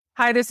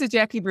Hi, this is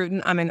Jackie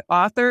Bruton. I'm an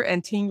author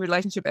and teen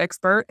relationship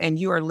expert, and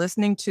you are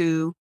listening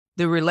to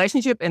the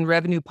Relationship and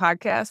Revenue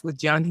Podcast with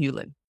John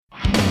Hewlin.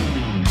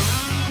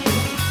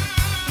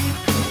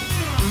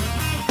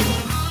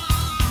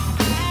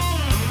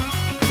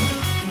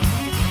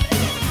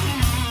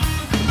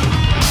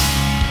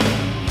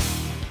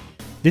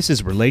 This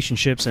is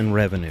Relationships and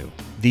Revenue,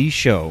 the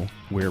show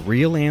where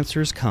real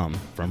answers come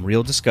from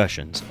real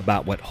discussions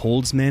about what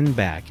holds men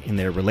back in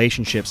their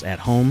relationships at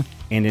home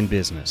and in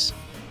business.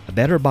 A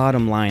better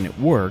bottom line at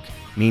work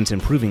means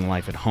improving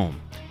life at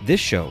home. This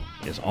show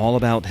is all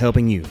about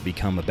helping you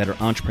become a better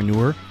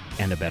entrepreneur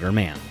and a better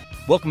man.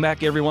 Welcome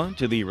back, everyone,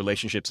 to the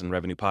Relationships and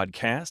Revenue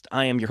Podcast.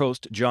 I am your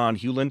host, John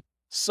Hewlin.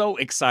 So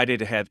excited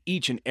to have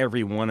each and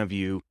every one of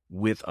you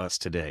with us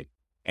today.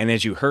 And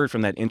as you heard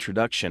from that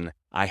introduction,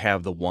 I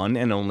have the one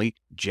and only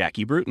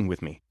Jackie Bruton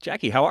with me.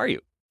 Jackie, how are you?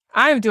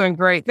 I am doing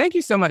great. Thank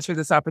you so much for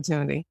this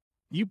opportunity.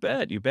 You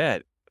bet, you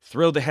bet.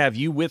 Thrilled to have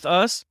you with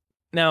us.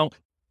 Now,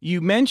 you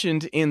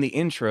mentioned in the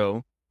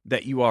intro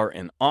that you are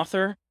an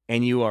author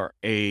and you are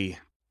an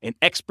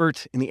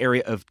expert in the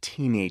area of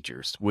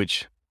teenagers,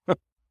 which,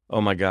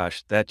 oh my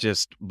gosh, that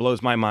just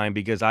blows my mind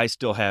because I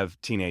still have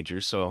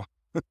teenagers. So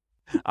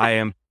I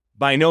am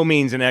by no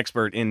means an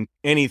expert in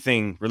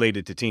anything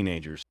related to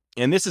teenagers.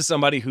 And this is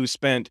somebody who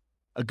spent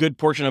a good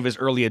portion of his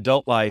early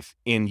adult life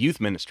in youth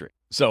ministry.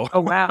 So,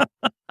 Oh, wow.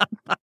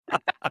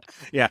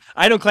 yeah,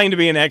 I don't claim to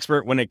be an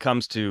expert when it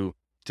comes to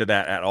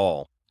that at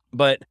all.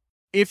 But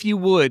if you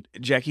would,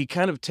 Jackie,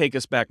 kind of take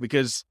us back,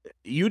 because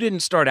you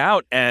didn't start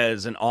out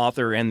as an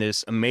author and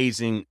this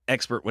amazing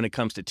expert when it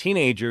comes to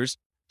teenagers.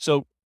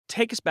 So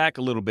take us back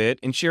a little bit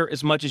and share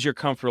as much as you're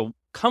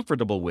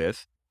comfortable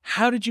with.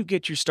 How did you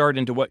get your start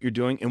into what you're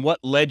doing and what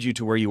led you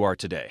to where you are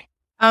today?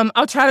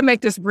 I'll try to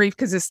make this brief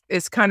because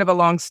it's kind of a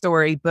long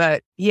story,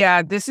 but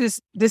yeah, this is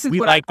We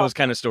what like those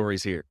kind of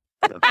stories here.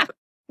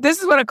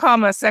 this is what I call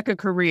my second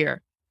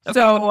career. Okay.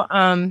 So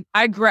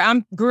I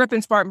grew up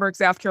in Spartanburg,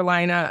 South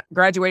Carolina,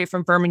 graduated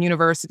from Furman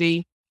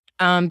University,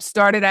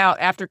 started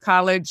out after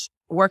college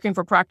working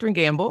for Procter &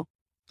 Gamble.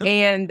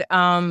 And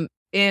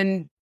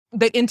in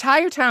the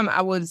entire time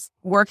I was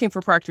working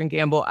for Procter &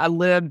 Gamble, I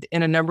lived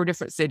in a number of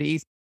different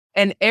cities.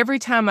 And every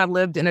time I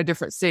lived in a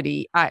different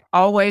city, I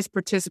always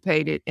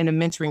participated in a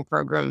mentoring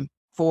program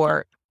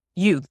for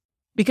youth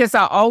because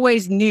I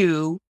always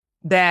knew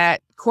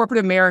that corporate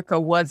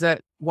America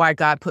wasn't why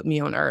God put me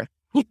on earth.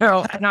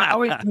 And I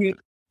always knew,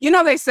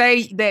 they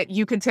say that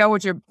you can tell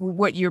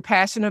what you're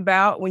passionate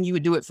about when you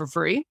would do it for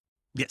free.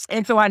 Yes.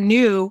 And so I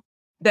knew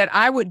that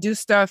I would do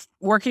stuff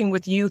working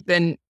with youth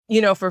and,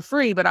 for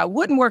free, but I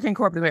wouldn't work in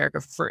corporate America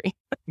for free.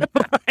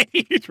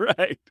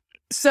 Right.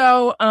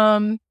 So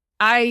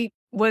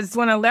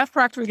when I left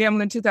Procter & Gamble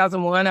in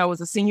 2001, I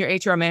was a senior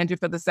HR manager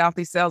for the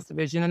Southeast Sales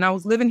Division, and I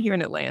was living here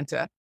in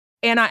Atlanta.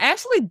 And I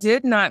actually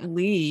did not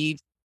leave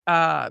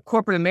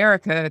corporate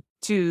America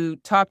to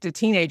talk to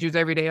teenagers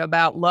every day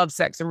about love,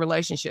 sex, and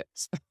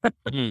relationships.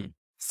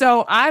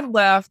 So I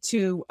left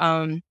to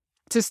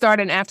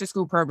start an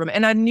after-school program,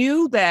 and I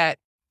knew that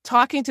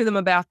talking to them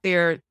about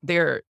their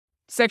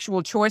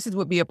sexual choices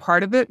would be a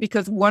part of it,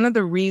 because one of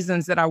the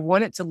reasons that I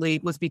wanted to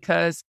leave was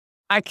because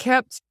I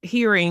kept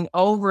hearing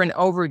over and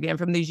over again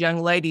from these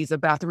young ladies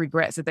about the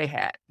regrets that they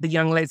had, the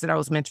young ladies that I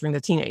was mentoring,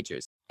 the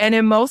teenagers. And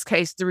in most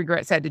cases, the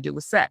regrets had to do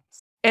with sex.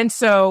 And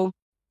so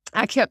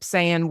I kept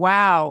saying,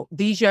 wow,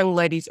 these young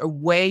ladies are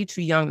way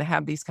too young to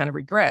have these kind of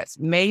regrets.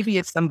 Maybe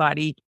if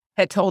somebody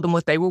had told them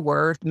what they were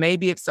worth,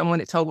 maybe if someone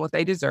had told them what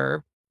they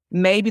deserve,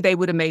 maybe they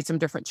would have made some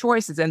different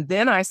choices. And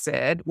then I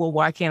said, well,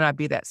 why can't I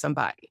be that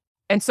somebody?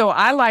 And so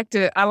I like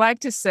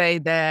to say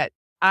that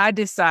I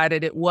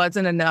decided it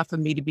wasn't enough for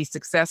me to be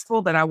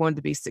successful, that I wanted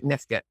to be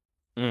significant.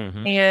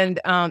 Mm-hmm. And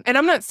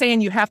I'm not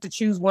saying you have to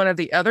choose one or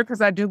the other,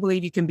 because I do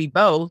believe you can be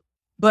both.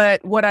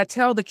 But what I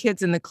tell the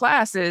kids in the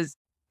class is,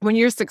 when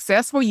you're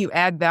successful, you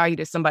add value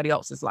to somebody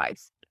else's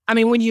life. I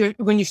mean, when you're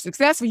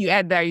successful, you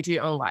add value to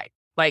your own life.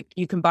 Like,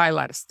 you can buy a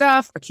lot of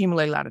stuff,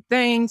 accumulate a lot of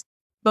things.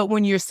 But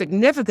when you're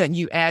significant,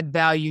 you add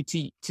value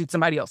to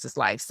somebody else's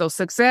life. So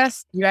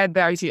success, you add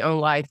value to your own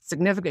life.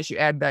 Significance, you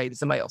add value to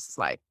somebody else's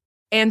life.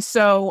 And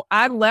so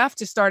I left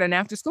to start an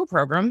after-school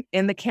program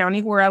in the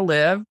county where I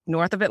live,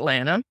 north of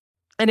Atlanta.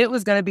 And it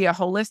was going to be a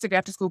holistic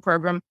after-school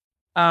program,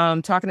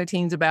 talking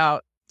to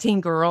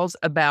teen girls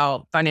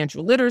about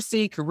financial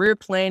literacy, career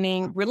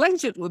planning.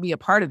 Relationships would be a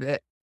part of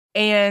it.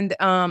 And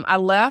I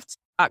left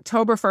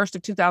October 1st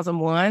of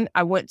 2001.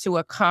 I went to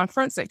a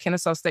conference at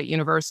Kennesaw State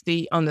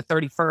University on the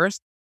 31st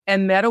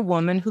and met a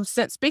woman who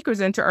sent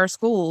speakers into our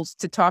schools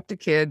to talk to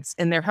kids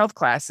in their health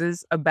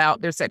classes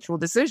about their sexual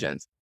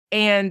decisions.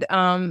 And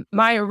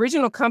my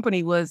original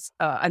company was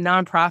a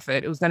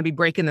nonprofit. It was going to be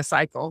Breaking the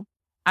Cycle.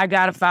 I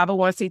got a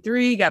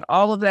 501c3, got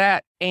all of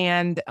that.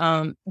 And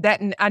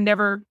it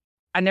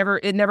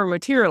never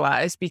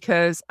materialized,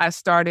 because I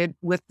started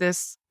with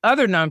this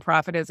other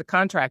nonprofit as a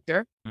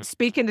contractor,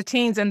 speaking to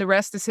teens, and the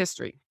rest is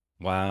history.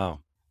 Wow.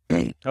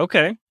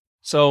 Okay.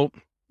 So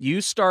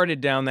you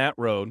started down that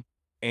road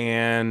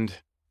and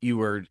you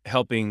were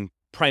helping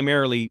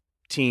primarily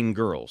teen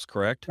girls,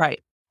 correct?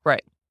 Right.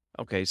 Right.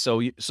 Okay, so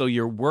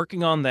you're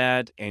working on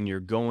that, and you're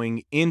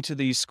going into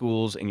these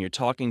schools, and you're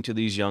talking to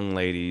these young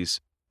ladies.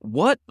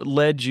 What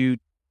led you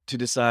to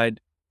decide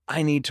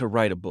I need to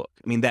write a book?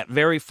 I mean, that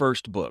very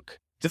first book,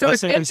 So the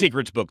it's Seven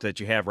Secrets book that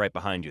you have right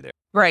behind you there.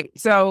 right.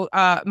 So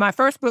my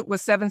first book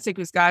was Seven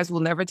Secrets Guys Will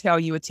Never Tell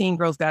You: A Teen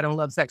Girl's Guide on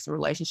Love, Sex, and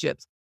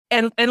Relationships.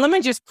 And let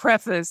me just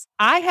preface,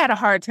 I had a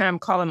hard time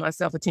calling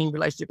myself a teen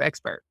relationship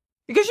expert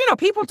because,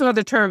 people throw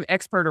the term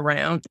expert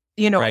around,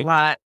 Right. a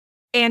lot.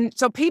 And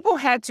so people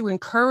had to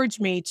encourage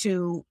me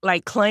to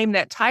claim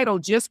that title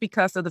just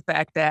because of the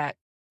fact that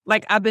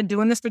I've been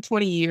doing this for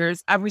 20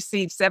 years. I've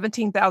received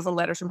 17,000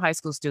 letters from high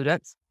school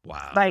students.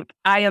 Wow.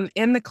 I am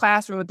in the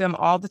classroom with them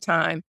all the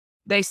time.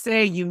 They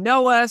say, you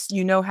know us,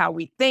 you know how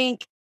we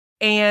think.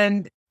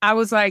 And I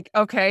was like,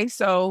 okay,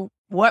 so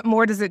what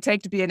more does it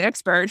take to be an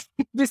expert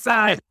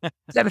besides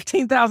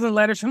 17,000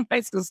 letters from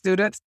high school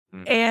students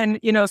and,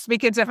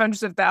 speaking to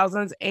hundreds of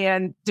thousands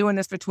and doing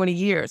this for 20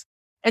 years.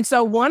 And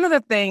so one of the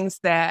things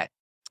that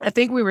I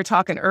think we were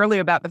talking earlier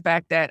about the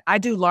fact that I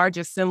do large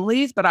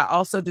assemblies, but I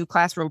also do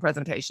classroom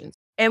presentations.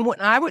 And when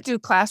I would do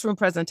classroom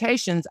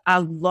presentations, I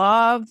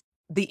love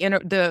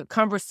the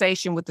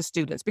conversation with the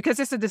students because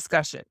it's a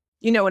discussion.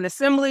 An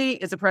assembly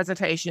is a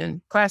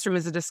presentation, classroom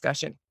is a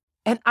discussion.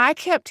 And I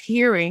kept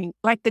hearing,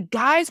 the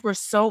guys were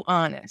so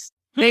honest.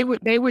 They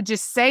would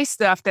just say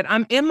stuff that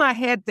I'm in my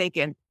head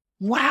thinking,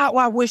 wow,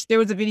 I wish there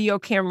was a video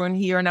camera in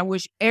here, and I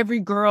wish every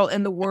girl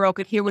in the world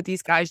could hear what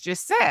these guys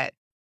just said.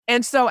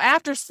 And so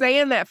after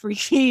saying that for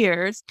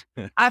years,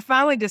 I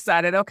finally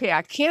decided, okay,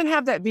 I can't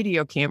have that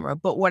video camera,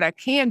 but what I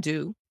can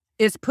do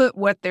is put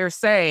what they're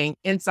saying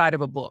inside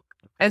of a book.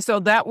 And so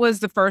that was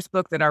the first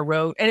book that I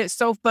wrote. And it's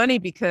so funny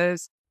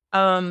because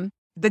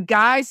the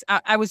guys,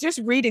 I was just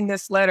reading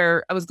this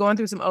letter. I was going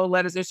through some old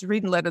letters, just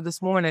reading a letter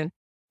this morning.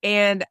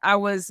 And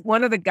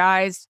one of the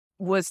guys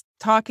was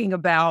talking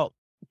about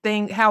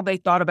how they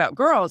thought about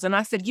girls. And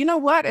I said, you know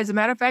what? As a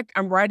matter of fact,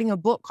 I'm writing a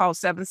book called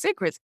Seven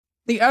Secrets.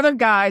 The other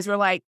guys were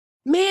like,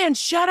 man,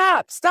 shut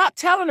up. Stop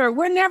telling her.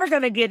 We're never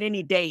going to get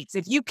any dates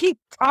if you keep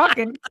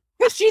talking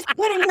because she's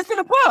putting this in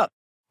a book.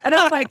 And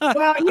I was like,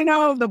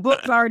 well, the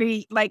book's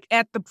already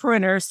at the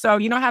printer. So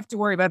you don't have to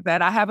worry about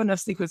that. I have enough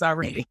secrets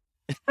already.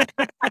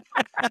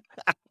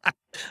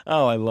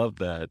 Oh, I love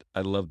that.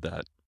 I love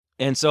that.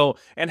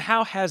 And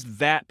how has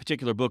that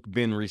particular book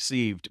been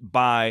received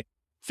by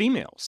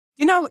females?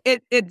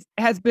 It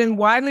has been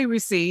widely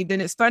received.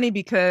 And it's funny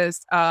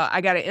because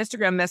I got an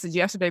Instagram message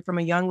yesterday from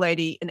a young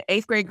lady, an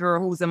 8th grade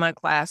girl who was in my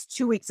class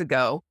 2 weeks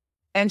ago.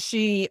 And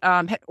she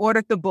had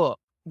ordered the book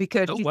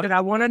because she said,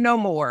 I want to know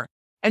more.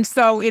 And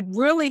so it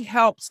really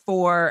helps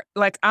for,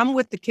 I'm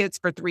with the kids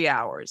for 3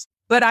 hours,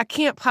 but I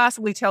can't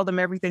possibly tell them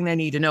everything they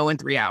need to know in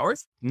 3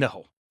 hours.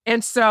 No.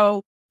 And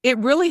so it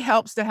really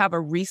helps to have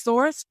a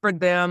resource for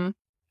them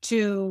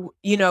to,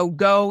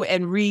 go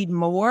and read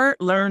more,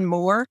 learn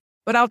more.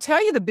 But I'll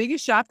tell you, the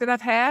biggest shock that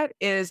I've had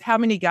is how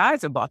many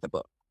guys have bought the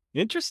book.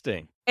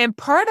 Interesting. And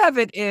part of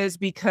it is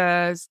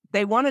because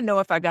they want to know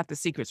if I got the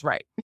secrets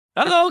right.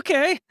 Oh,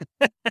 okay.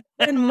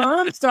 And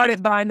mom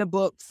started buying the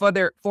book for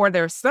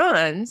their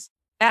sons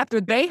after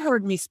they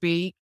heard me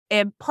speak.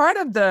 And part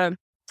of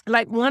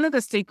one of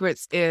the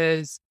secrets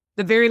is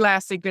the very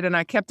last secret, and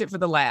I kept it for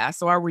the last.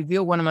 So I'll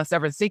reveal one of my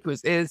 7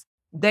 secrets is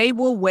they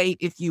will wait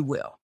if you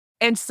will.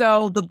 And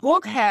so the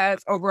book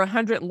has over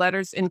 100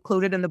 letters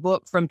included in the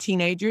book from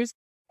teenagers.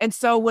 And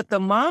so what the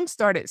mom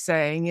started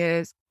saying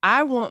is,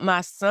 I want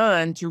my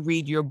son to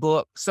read your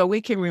book so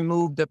we can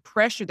remove the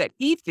pressure that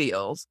he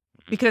feels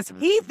because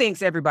he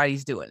thinks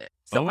everybody's doing it.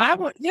 So I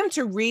want him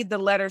to read the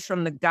letters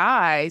from the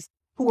guys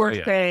who are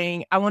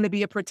saying, I want to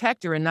be a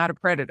protector and not a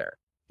predator.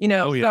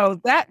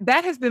 So that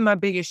has been my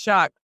biggest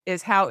shock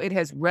is how it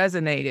has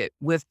resonated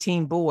with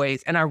teen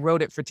boys. And I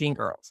wrote it for teen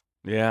girls.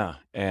 Yeah.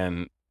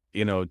 And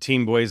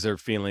teen boys are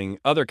feeling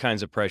other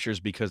kinds of pressures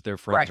because their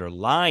friends are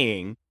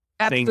lying,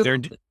 saying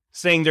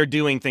they're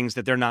doing things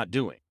that they're not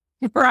doing.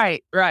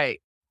 Right.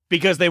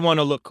 Because they want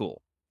to look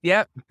cool.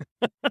 Yep.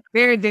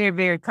 Very, very,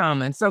 very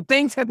common. So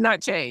things have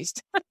not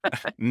changed.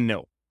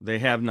 No, they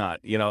have not.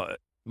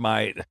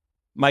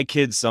 My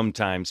kids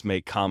sometimes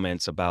make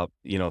comments about,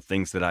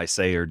 things that I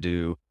say or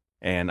do.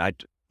 And I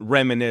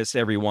reminisce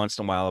every once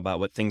in a while about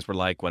what things were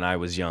like when I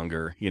was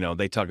younger.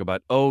 They talk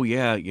about,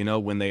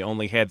 when they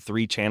only had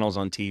 3 channels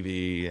on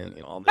TV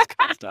and all this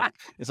kind of stuff.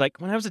 It's like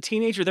when I was a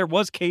teenager, there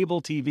was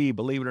cable TV,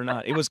 believe it or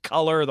not. It was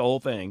color, the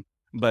whole thing.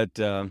 But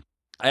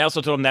I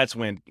also told them that's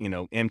when,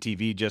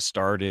 MTV just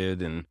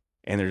started and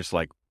they're just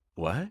like,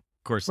 what?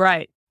 Of course.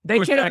 Right. They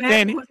can't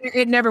imagine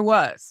it never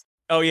was.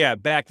 Oh, yeah.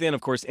 Back then, of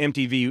course,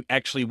 MTV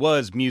actually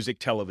was music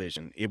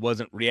television. It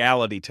wasn't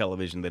reality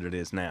television that it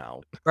is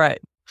now.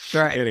 Right.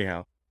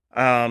 Anyhow.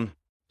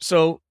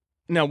 So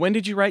now when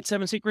did you write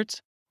 7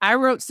 Secrets? I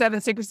wrote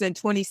 7 Secrets in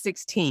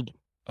 2016.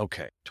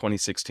 Okay.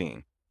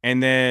 2016.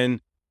 And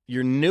then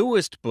your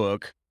newest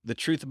book, The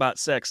Truth About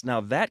Sex. Now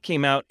that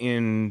came out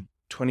in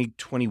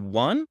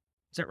 2021. Is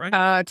that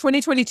right?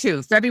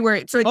 2022,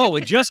 February. So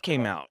it just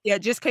came out. Yeah,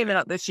 it just came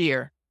out this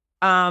year.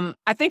 I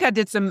think I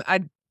did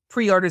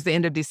pre-orders the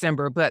end of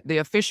December, but the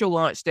official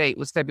launch date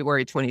was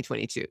February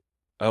 2022.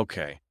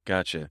 Okay,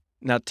 gotcha.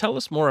 Now tell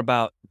us more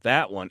about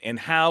that one and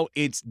how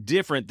it's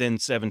different than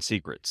Seven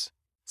Secrets.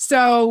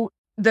 So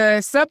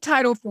the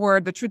subtitle for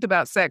The Truth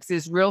About Sex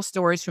is Real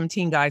Stories from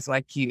Teen Guys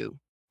Like You.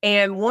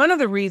 And one of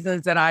the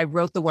reasons that I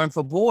wrote the one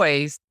for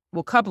boys,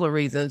 well, a couple of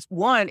reasons.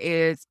 One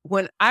is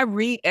when I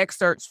read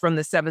excerpts from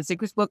the Seven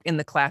Secrets book in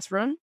the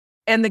classroom,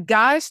 and the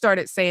guys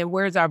started saying,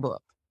 "Where's our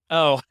book?"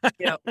 Oh,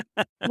 You know,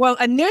 well,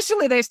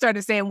 initially they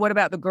started saying, "What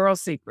about the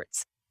girls'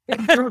 secrets?"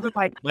 And girls were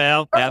like,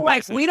 well, that like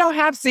makes sense. we don't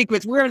have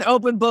secrets. We're an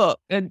open book,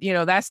 and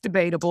that's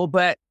debatable.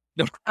 But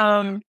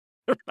Right.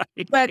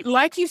 but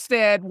like you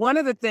said, one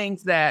of the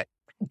things that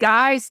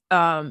guys,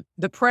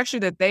 the pressure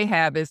that they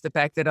have is the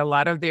fact that a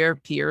lot of their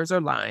peers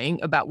are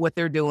lying about what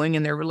they're doing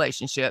in their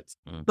relationships.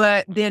 Mm.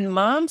 But then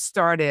moms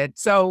started.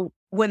 So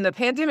when the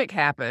pandemic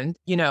happened,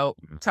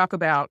 talk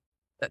about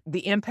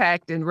the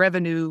impact and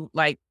revenue,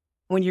 like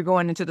when you're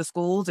going into the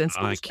schools and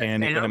schools I shut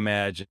can't even down.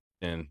 imagine.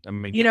 I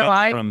mean, You know,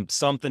 I from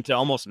something to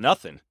almost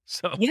nothing.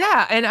 So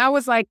Yeah, and I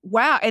was like,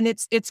 wow, and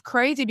it's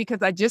crazy because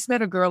I just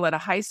met a girl at a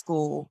high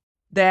school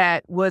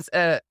that was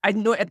I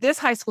know at this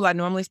high school I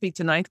normally speak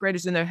to ninth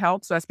graders in their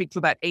health, so I speak to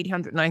about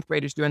 800 ninth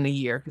graders during the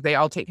year because they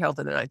all take health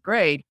in the ninth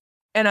grade.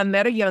 And I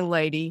met a young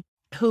lady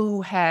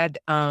who had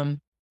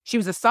she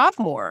was a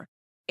sophomore,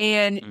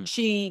 and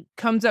she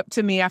comes up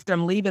to me after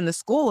I'm leaving the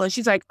school, and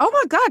she's like, "Oh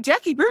my God,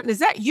 Jackie Bruton, is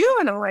that you?"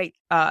 And I'm like,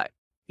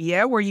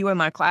 "Yeah, were you in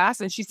my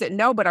class?" And she said,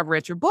 "No, but I've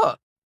read your book."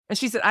 And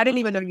she said, "I didn't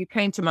even know you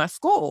came to my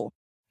school."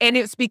 And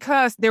it's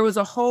because there was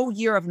a whole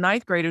year of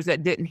ninth graders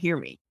that didn't hear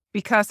me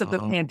because of the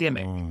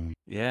pandemic.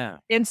 Yeah.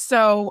 And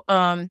so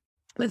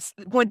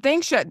when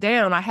things shut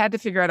down, I had to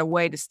figure out a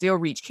way to still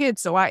reach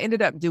kids. So I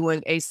ended up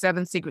doing a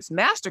Seven Secrets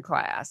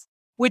Masterclass,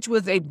 which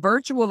was a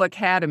virtual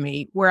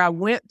academy where I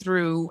went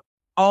through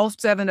all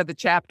 7 of the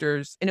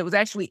chapters. And it was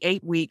actually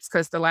 8 weeks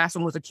because the last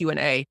one was a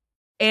Q&A.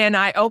 And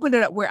I opened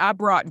it up where I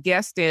brought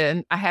guests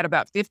in. I had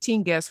about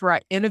 15 guests where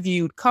I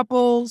interviewed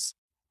couples.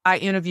 I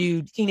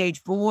interviewed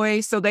teenage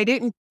boys. So they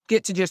didn't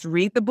get to just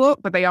read the book,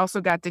 but they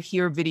also got to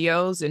hear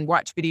videos and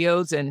watch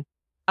videos. And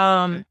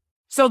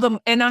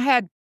and I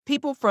had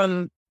people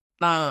from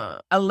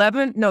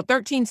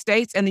 13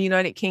 states and the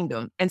United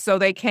Kingdom. And so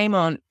they came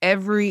on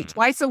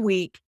twice a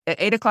week at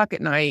 8:00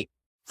 at night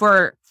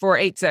for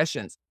 8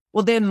 sessions.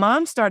 Well, then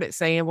mom started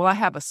saying, "Well, I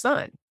have a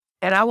son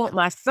and I want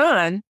my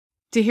son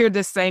to hear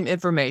this same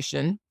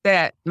information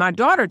that my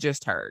daughter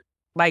just heard.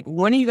 Like,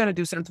 when are you going to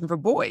do something for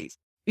boys?"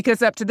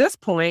 Because up to this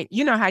point,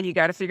 you know how you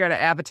got to figure out an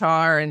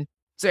avatar. And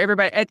so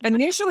everybody,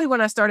 initially when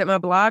I started my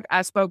blog,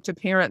 I spoke to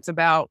parents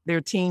about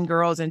their teen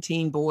girls and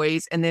teen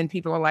boys. And then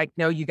people were like,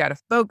 "No, you got to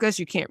focus.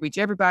 You can't reach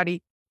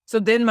everybody." So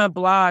then my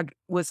blog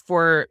was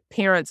for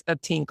parents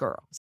of teen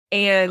girls.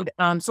 And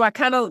so I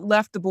kind of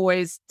left the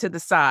boys to the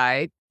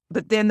side,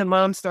 but then the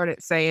mom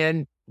started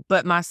saying,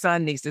 "But my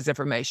son needs this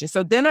information."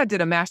 So then I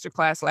did a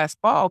masterclass last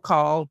fall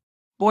called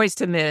Boys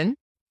to Men,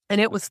 and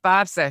it was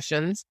 5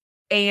 sessions.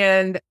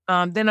 And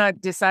then I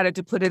decided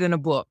to put it in a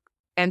book.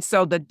 And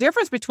so the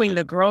difference between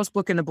the girls'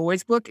 book and the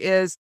boys' book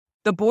is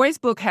the boys'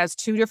 book has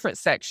 2 different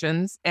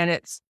sections, and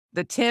it's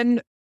the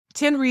 10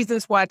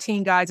 reasons why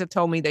teen guys have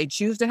told me they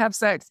choose to have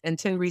sex and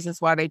 10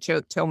 reasons why they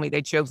tell me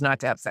they chose not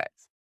to have sex.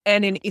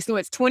 And so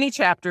it's 20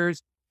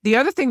 chapters. The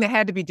other thing that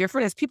had to be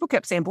different is people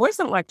kept saying boys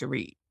don't like to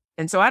read.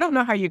 And so I don't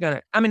know how you're going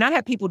to, I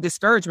had people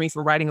discourage me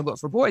from writing a book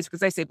for boys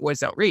because they say boys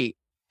don't read.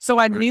 So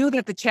I knew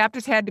that the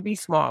chapters had to be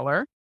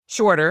smaller,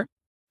 shorter.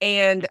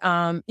 And,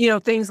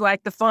 things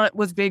like the font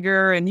was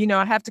bigger, and,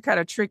 I have to kind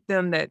of trick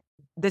them that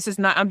this is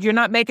not, you're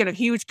not making a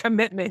huge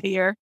commitment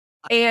here.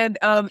 And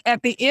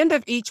at the end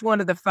of each one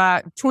of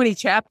the 20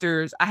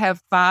 chapters, I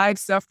have 5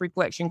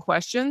 self-reflection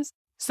questions.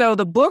 So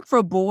the book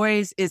for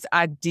boys is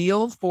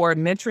ideal for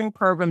mentoring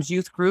programs,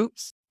 youth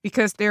groups,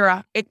 because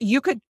you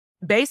could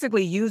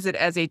basically use it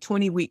as a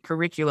 20-week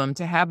curriculum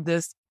to have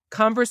this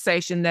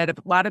conversation that a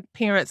lot of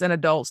parents and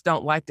adults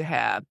don't like to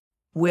have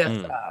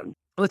with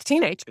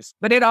teenagers.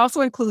 But it also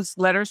includes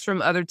letters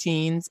from other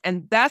teens.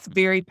 And that's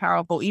very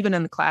powerful, even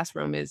in the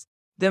classroom, is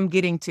them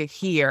getting to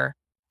hear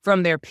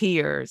from their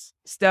peers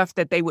stuff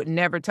that they would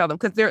never tell them,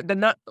 because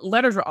the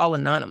letters are all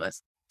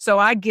anonymous. So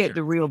I get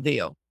the real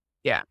deal.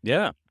 Yeah.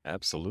 Yeah,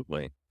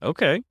 absolutely.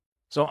 Okay.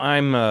 So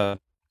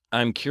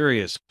I'm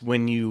curious,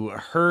 when you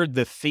heard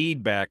the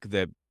feedback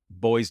that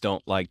boys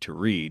don't like to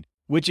read,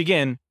 which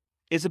again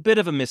is a bit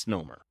of a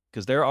misnomer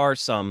because there are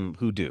some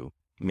who do,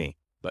 me,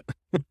 but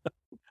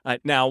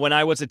now when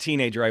I was a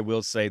teenager, I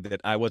will say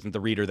that I wasn't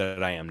the reader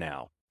that I am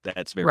now.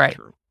 That's very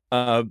true.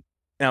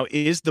 Now,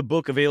 is the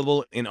book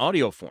available in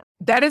audio form?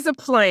 That is a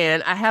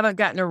plan. I haven't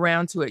gotten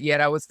around to it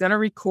yet. I was going to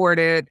record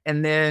it,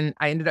 and then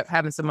I ended up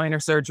having some minor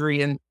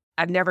surgery, and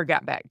I never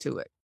got back to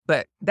it.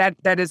 But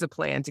that is a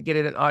plan to get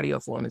it in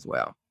audio form as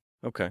well.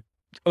 Okay.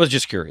 I was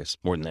just curious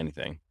more than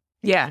anything.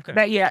 Yeah.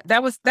 Okay.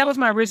 That was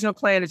my original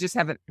plan. I just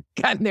haven't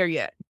gotten there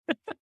yet.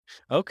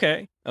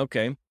 Okay.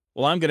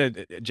 Well,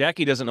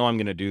 Jackie doesn't know I'm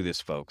going to do this,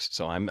 folks.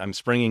 So I'm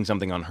springing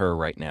something on her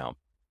right now.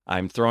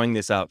 I'm throwing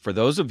this out for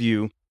those of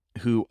you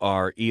who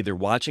are either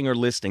watching or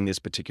listening this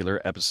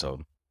particular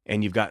episode,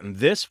 and you've gotten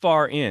this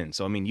far in,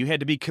 so I mean, you had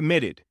to be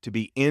committed to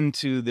be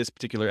into this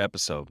particular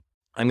episode,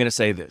 I'm going to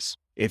say this.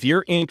 If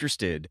you're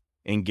interested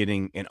in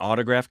getting an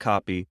autographed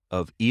copy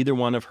of either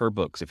one of her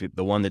books,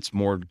 the one that's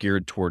more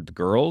geared toward the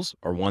girls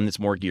or one that's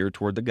more geared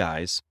toward the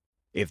guys,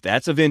 if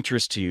that's of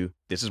interest to you,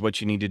 this is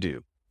what you need to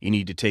do. You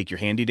need to take your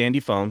handy dandy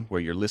phone where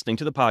you're listening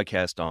to the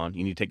podcast on.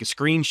 You need to take a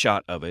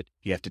screenshot of it.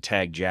 You have to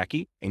tag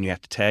Jackie and you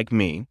have to tag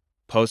me,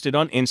 post it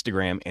on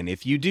Instagram. And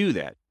if you do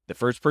that, the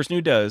first person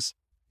who does,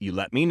 you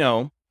let me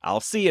know. I'll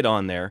see it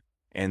on there.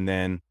 And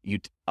then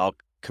I'll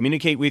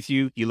communicate with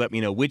you. You let me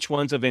know which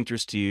one's of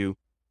interest to you.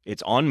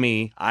 It's on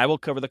me. I will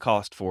cover the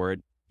cost for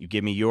it. You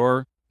give me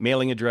your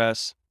mailing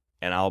address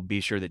and I'll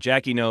be sure that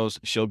Jackie knows.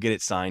 She'll get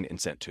it signed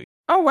and sent to you.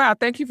 Oh, wow.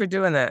 Thank you for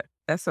doing that.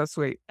 That's so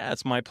sweet.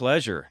 That's my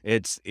pleasure.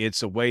 It's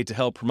a way to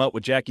help promote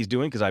what Jackie's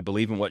doing because I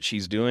believe in what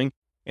she's doing.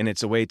 And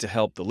it's a way to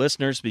help the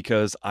listeners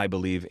because I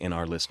believe in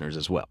our listeners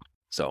as well.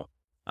 So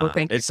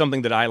it's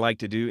something that I like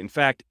to do. In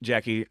fact,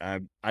 Jackie,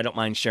 I don't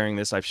mind sharing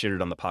this. I've shared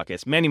it on the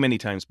podcast many, many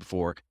times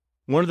before.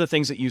 One of the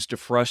things that used to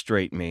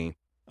frustrate me,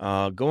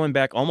 going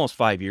back almost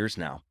 5 years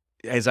now,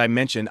 as I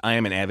mentioned, I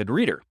am an avid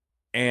reader.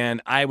 And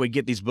I would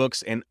get these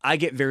books and I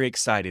get very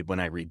excited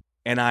when I read.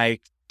 And I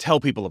tell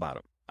people about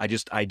them.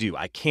 I do.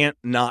 I can't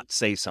not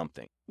say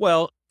something.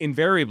 Well,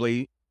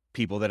 invariably,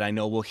 people that I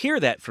know will hear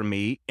that from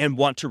me and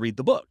want to read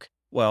the book.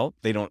 Well,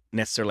 they don't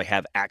necessarily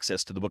have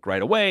access to the book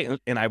right away.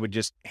 And I would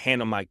just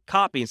hand them my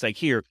copy and say,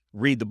 here,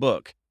 read the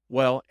book.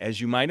 Well, as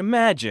you might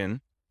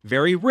imagine,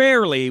 very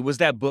rarely was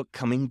that book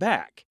coming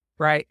back.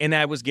 Right. And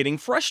I was getting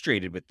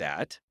frustrated with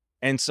that.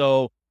 And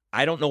so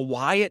I don't know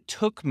why it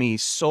took me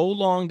so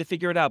long to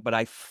figure it out, but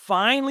I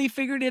finally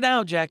figured it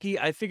out, Jackie.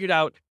 I figured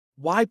out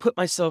why put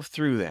myself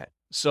through that.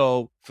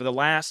 So for the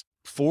last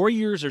 4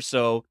 years or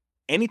so,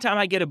 anytime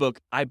I get a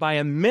book, I buy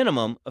a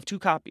minimum of 2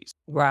 copies.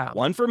 Wow.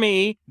 One for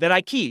me that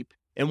I keep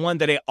and one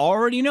that I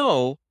already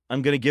know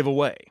I'm going to give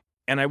away.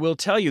 And I will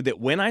tell you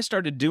that when I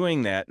started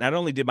doing that, not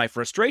only did my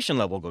frustration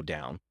level go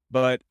down,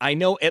 but I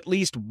know at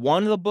least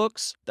one of the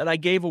books that I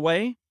gave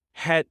away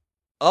had,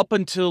 up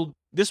until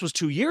this was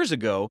 2 years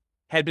ago,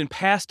 had been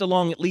passed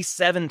along at least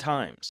 7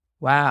 times.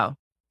 Wow.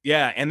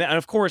 Yeah. And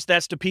of course,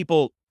 that's to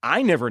people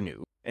I never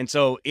knew. And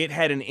so it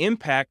had an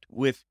impact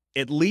with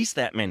at least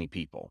that many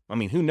people. I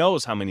mean, who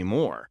knows how many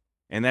more?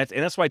 And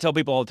that's why I tell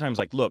people all the time, it's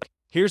like, look,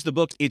 here's the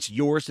book. It's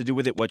yours to do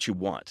with it what you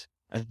want.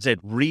 I said,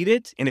 read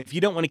it. And if you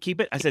don't want to keep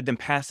it, I said, then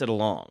pass it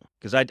along.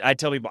 Because I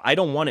tell people, I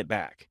don't want it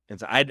back. And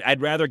so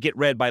I'd rather get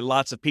read by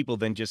lots of people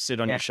than just sit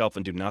on your shelf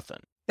and do nothing.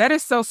 That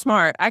is so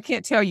smart. I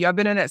can't tell you. I've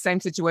been in that same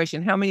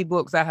situation. How many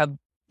books I have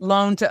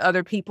loaned to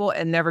other people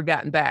and never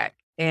gotten back.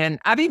 And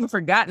I've even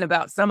forgotten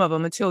about some of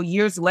them until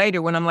years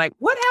later when I'm like,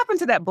 what happened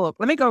to that book?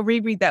 Let me go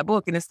reread that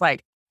book. And it's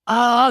like,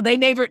 oh, they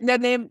never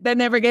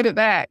gave it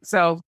back.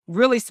 So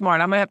really smart.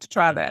 I'm going to have to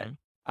try that.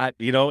 I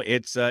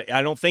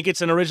don't think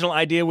it's an original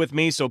idea with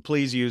me, so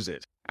please use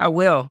it. I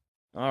will.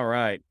 All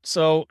right.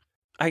 So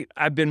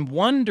I've been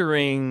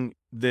wondering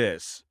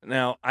this.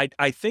 Now,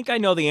 I think I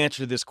know the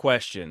answer to this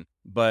question,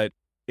 but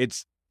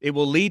it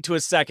will lead to a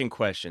second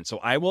question. So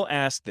I will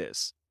ask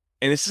this.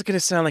 And this is going to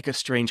sound like a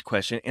strange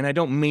question, and I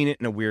don't mean it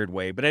in a weird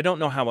way, but I don't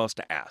know how else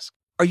to ask.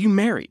 Are you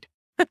married?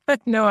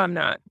 No, I'm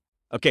not.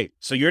 Okay,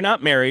 so you're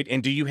not married,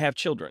 and do you have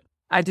children?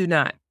 I do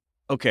not.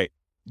 Okay,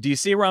 do you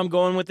see where I'm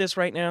going with this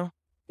right now?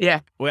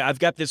 Yeah. Well, I've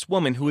got this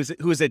woman who is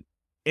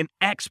an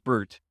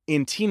expert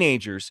in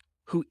teenagers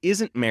who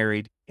isn't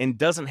married and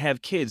doesn't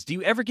have kids. Do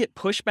you ever get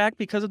pushback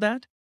because of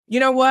that? You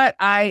know what?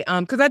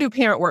 Because I do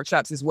parent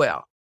workshops as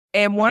well.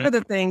 And one of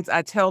the things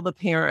I tell the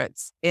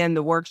parents in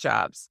the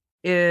workshops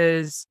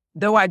is,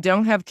 though I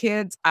don't have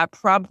kids, I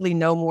probably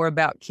know more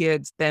about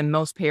kids than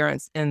most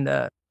parents in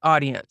the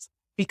audience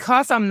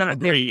because I'm not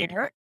their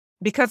parent.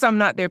 Because I'm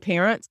not their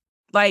parent,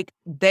 like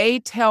they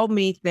tell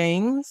me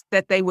things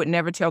that they would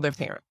never tell their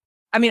parent.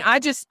 I mean, I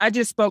just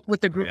spoke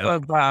with a group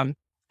of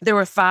there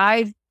were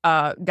 5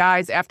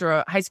 guys after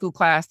a high school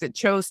class that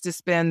chose to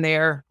spend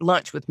their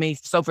lunch with me.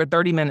 So for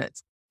 30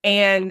 minutes,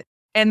 and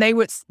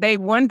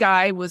one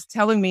guy was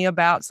telling me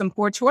about some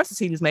poor choices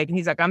he was making.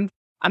 He's like, I'm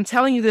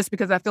telling you this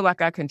because I feel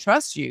like I can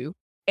trust you.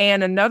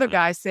 And another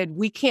guy said,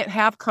 we can't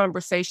have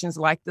conversations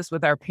like this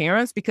with our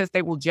parents because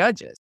they will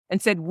judge us.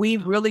 And said, we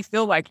really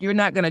feel like you're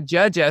not going to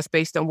judge us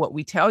based on what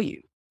we tell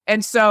you.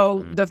 And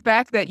so the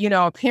fact that,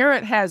 a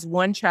parent has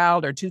 1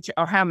 child or 2,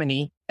 or how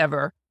many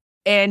ever,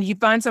 and you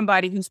find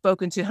somebody who's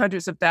spoken to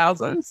hundreds of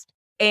thousands,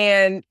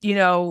 and,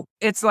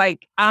 it's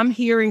like, I'm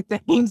hearing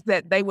things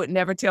that they would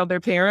never tell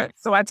their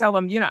parents. So I tell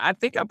them, I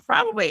think I'm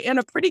probably in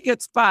a pretty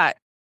good spot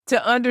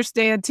to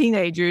understand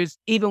teenagers,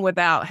 even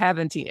without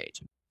having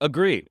teenagers.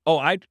 Agreed. Oh,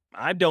 I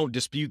don't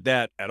dispute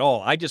that at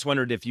all. I just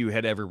wondered if you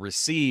had ever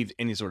received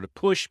any sort of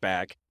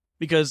pushback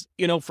because,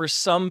 for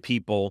some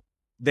people,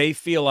 they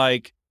feel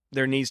like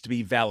there needs to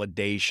be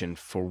validation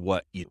for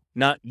what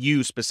not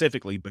you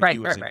specifically, but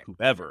you as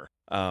whoever.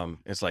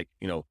 It's like,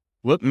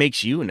 what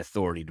makes you an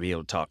authority to be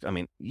able to talk? I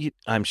mean,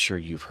 I'm sure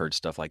you've heard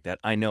stuff like that.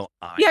 I know.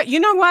 Yeah. You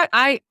know what?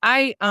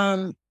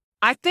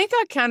 I think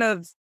I kind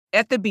of,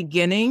 at the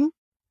beginning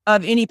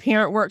of any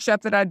parent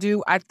workshop that I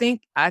do, I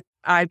think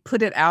I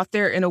put it out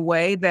there in a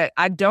way that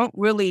I don't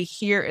really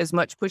hear as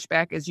much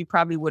pushback as you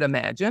probably would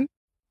imagine.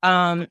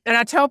 And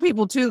I tell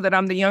people too that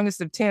I'm the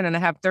youngest of 10 and I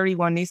have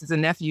 31 nieces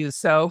and nephews.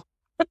 So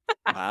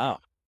Wow.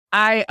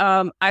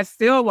 I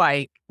feel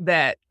like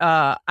that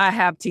I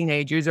have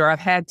teenagers or I've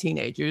had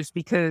teenagers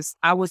because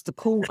I was the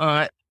cool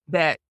aunt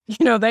that,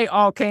 they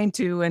all came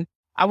to, and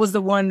I was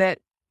the one that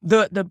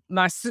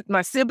my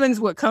siblings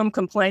would come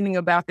complaining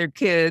about their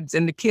kids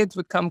and the kids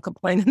would come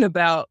complaining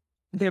about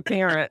their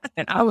parents.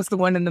 And I was the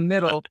one in the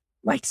middle,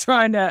 like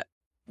trying to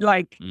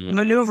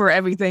maneuver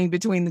everything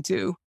between the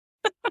two.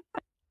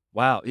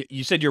 Wow.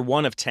 You said you're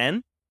one of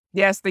 10?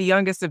 Yes, the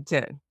youngest of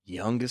 10.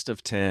 Youngest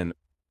of 10.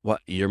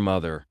 What? Your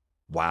mother.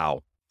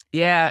 Wow.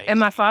 Yeah. Nice. And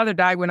my father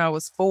died when I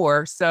was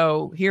 4.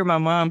 So here my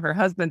mom, her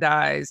husband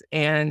dies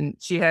and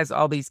she has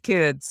all these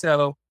kids.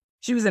 So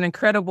she was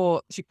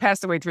she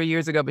passed away 3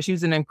 years ago, but she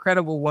was an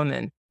incredible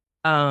woman.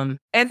 And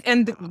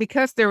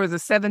because there was a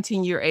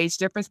 17-year age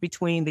difference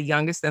between the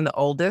youngest and the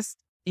oldest,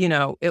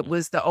 it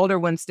was the older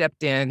one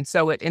stepped in.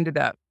 So it ended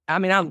up, I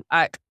mean,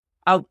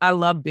 I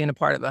love being a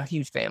part of a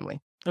huge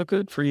family. Oh,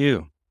 good for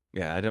you.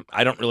 Yeah.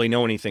 I don't really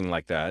know anything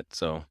like that.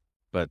 So,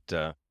 but,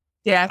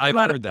 yeah, I've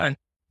heard that.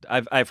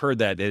 I've heard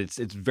that it's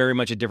very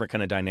much a different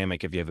kind of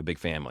dynamic if you have a big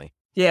family.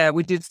 Yeah.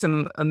 We did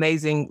some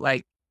amazing,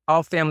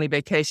 all family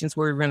vacations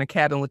where we were in a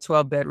cabin with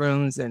 12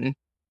 bedrooms and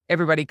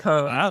everybody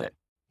comes. Wow.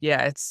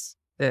 Yeah, it's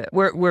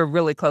we're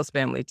really close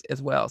family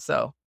as well,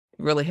 so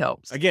it really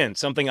helps. Again,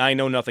 something I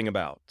know nothing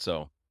about.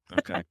 So,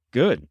 okay,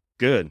 good.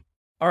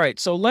 All right,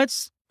 so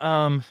let's.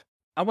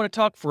 I want to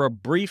talk for a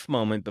brief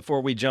moment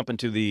before we jump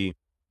into the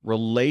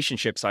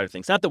relationship side of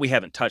things. Not that we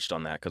haven't touched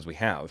on that because we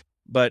have,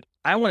 but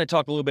I want to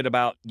talk a little bit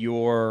about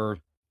your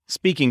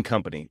speaking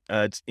company.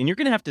 And you're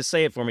going to have to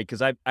say it for me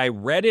because I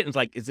read it and it's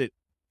like, is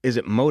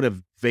it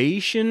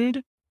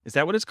Motivation? Is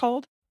that what it's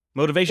called?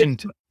 Motivation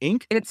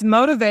Inc. It's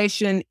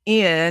Motivation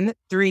in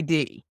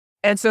 3D,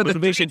 and so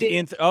Motivation the 3D,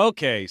 in.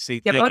 Okay,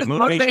 see, yeah,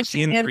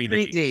 Motivation in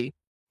 3D.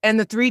 And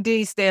the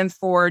 3D stands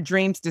for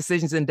Dreams,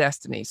 Decisions, and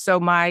Destiny. So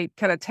my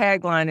kind of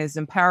tagline is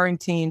empowering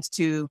teens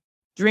to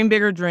dream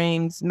bigger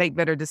dreams, make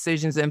better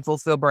decisions, and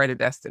fulfill brighter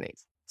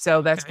destinies.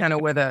 So that's kind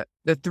of where the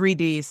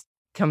 3Ds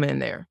come in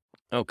there.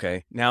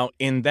 Okay. Now,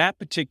 in that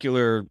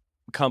particular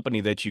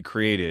company that you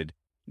created,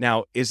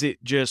 now, is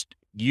it just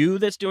you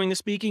that's doing the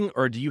speaking,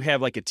 or do you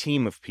have like a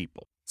team of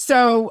people?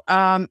 So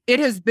it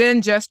has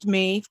been just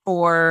me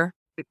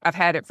I've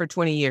had it for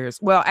 20 years.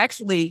 Well,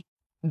 actually,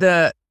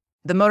 the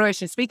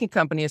Motivation Speaking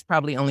Company is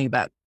probably only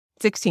about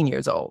 16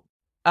 years old.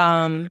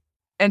 And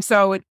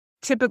so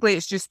typically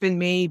it's just been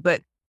me,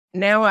 but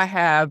now I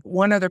have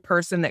one other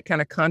person that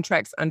kind of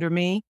contracts under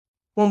me.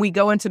 When we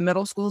go into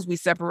middle schools, we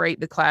separate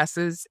the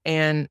classes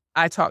and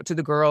I talk to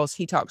the girls,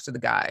 he talks to the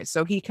guys.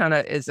 So he kind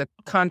of is a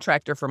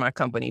contractor for my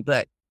company.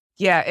 But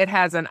yeah, it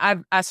hasn't.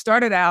 I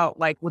started out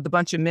with a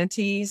bunch of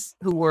mentees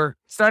who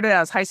started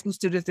out as high school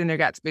students and they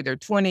got to be their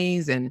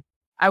 20s. And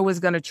I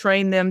was going to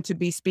train them to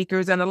be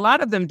speakers. And a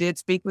lot of them did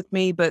speak with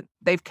me, but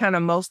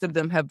most of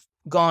them have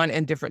gone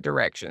in different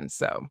directions.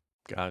 So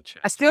gotcha.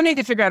 I still need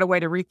to figure out a way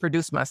to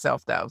reproduce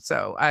myself though.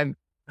 So I'm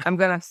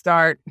going to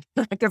start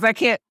because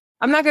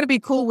I'm not going to be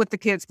cool with the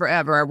kids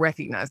forever. I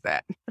recognize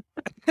that.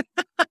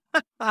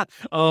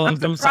 I'm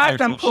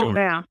surprised I'm cool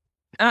now.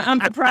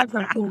 I'm surprised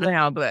I'm cool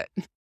now, but.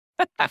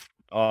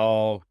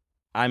 Oh,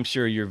 I'm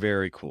sure you're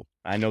very cool.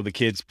 I know the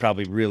kids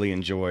probably really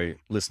enjoy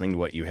listening to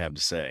what you have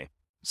to say.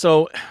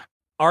 So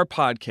our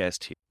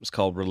podcast here is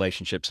called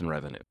Relationships and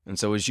Revenue. And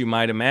so as you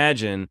might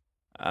imagine,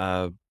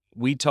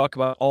 we talk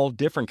about all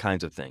different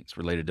kinds of things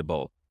related to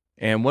both.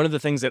 And one of the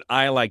things that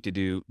I like to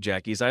do,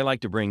 Jackie, is I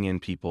like to bring in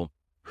people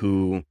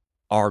who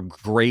are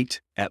great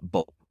at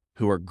both,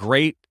 who are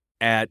great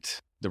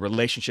at the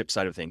relationship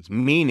side of things,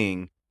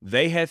 meaning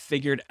they have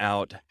figured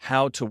out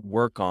how to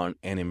work on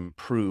and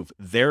improve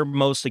their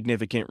most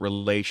significant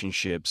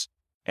relationships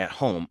at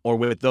home or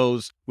with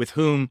those with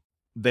whom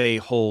they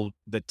hold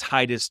the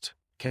tightest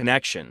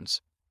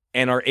connections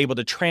and are able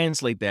to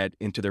translate that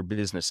into their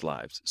business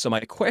lives. So my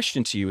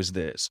question to you is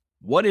this: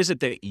 what is it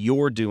that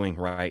you're doing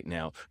right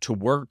now to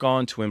work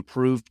on, to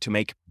improve, to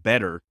make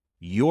better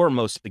your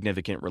most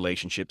significant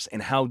relationships,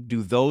 and how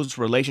do those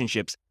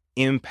relationships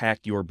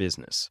impact your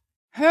business?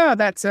 Yeah,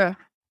 that's a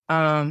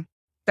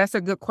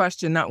good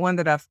question. Not one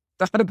that I've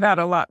thought about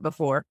a lot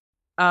before.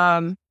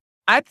 I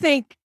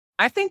think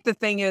the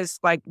thing is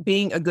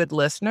being a good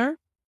listener.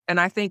 And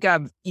I think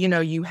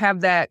you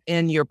have that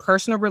in your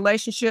personal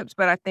relationships,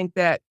 but I think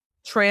that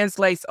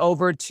translates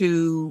over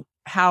to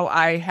how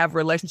I have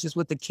relationships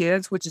with the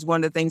kids, which is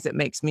one of the things that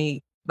makes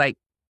me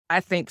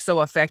I think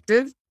so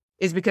effective,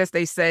 is because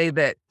they say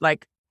that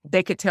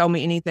they could tell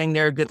me anything,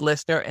 they're a good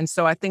listener. And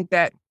so I think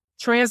that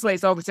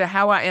translates over to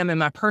how I am in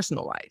my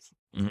personal life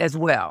as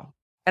well.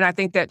 And I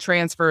think that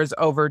transfers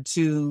over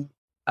to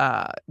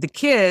the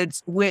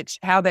kids, which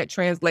how that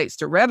translates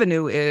to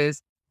revenue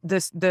is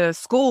the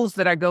schools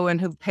that I go in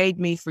who've paid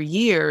me for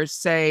years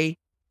say,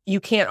 you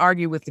can't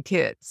argue with the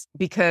kids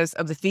because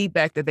of the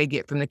feedback that they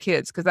get from the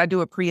kids. Because I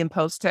do a pre and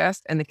post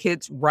test, and the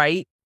kids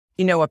write,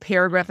 a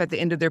paragraph at the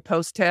end of their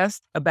post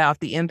test about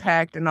the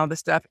impact and all this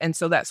stuff. And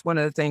so that's one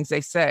of the things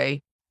they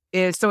say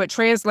is, so it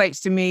translates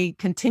to me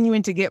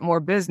continuing to get more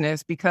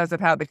business because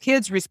of how the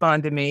kids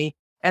respond to me,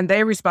 and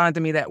they respond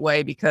to me that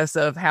way because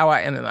of how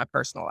I am in my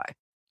personal life.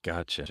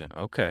 Gotcha.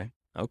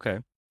 Okay.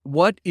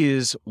 What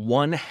is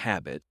one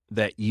habit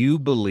that you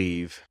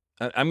believe?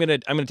 I'm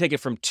gonna take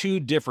it from two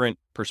different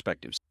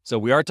perspectives. So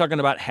we are talking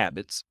about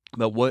habits,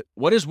 but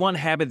what is one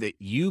habit that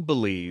you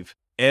believe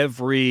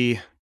every,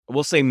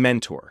 we'll say,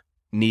 mentor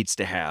needs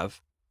to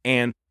have,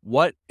 and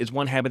what is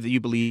one habit that you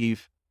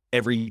believe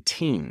every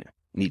teen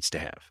needs to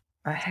have?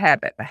 A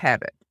habit.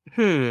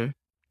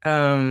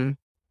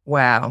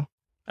 Wow.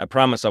 I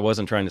promise I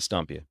wasn't trying to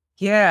stump you.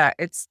 Yeah,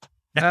 it's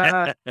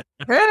I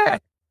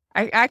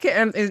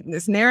can.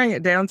 It's narrowing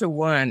it down to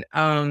one.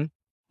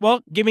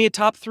 Well, give me a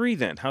top three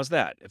then. How's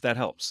that? If that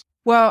helps.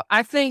 Well,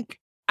 I think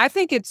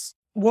it's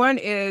one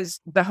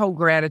is the whole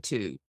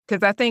gratitude,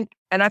 because I think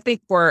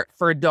for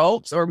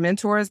adults or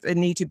mentors, they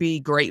need to be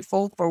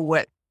grateful for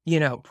what,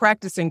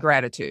 practicing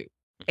gratitude.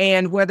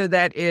 And whether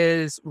that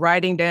is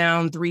writing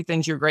down 3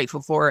 things you're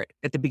grateful for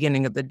at the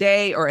beginning of the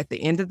day or at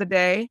the end of the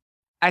day,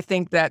 I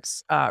think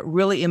that's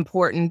really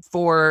important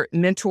for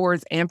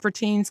mentors and for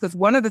teens. Because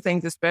one of the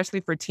things,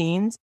 especially for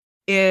teens,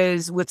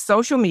 is with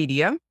social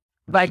media,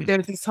 like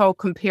there's this whole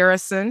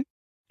comparison.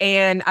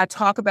 And I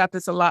talk about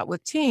this a lot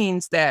with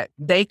teens, that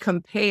they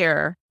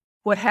compare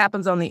what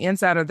happens on the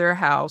inside of their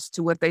house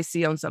to what they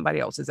see on somebody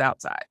else's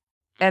outside.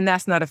 And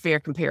that's not a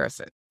fair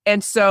comparison.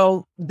 And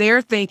so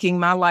they're thinking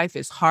my life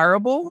is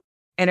horrible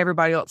and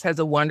everybody else has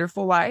a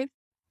wonderful life.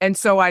 And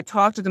so I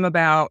talk to them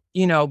about,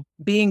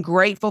 being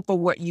grateful for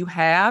what you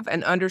have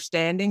and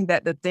understanding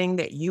that the thing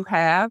that you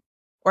have,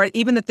 or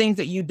even the things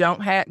that you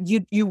don't have,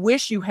 you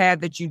wish you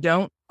had that you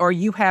don't, or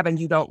you have and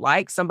you don't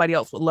like, somebody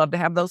else would love to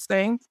have those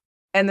things.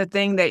 And the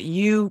thing that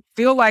you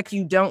feel like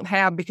you don't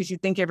have because you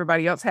think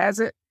everybody else has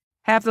it,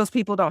 half those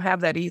people don't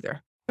have that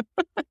either.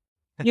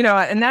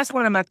 And that's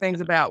one of my things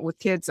about with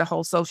kids, the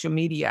whole social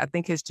media, I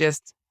think has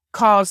just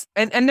caused,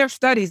 and there's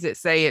studies that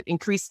say it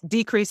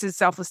decreases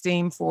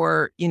self-esteem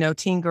for,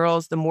 teen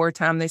girls, the more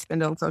time they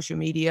spend on social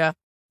media.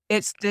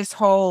 It's this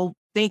whole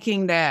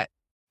thinking that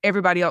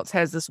everybody else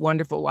has this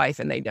wonderful life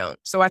and they don't.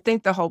 So I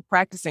think the whole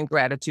practicing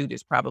gratitude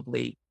is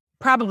probably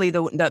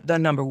the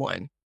number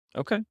one.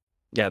 Okay.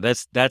 Yeah,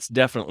 that's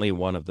definitely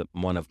one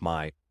of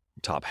my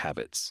top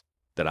habits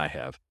that I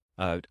have.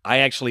 I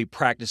actually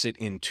practice it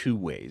in 2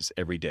 ways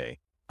every day.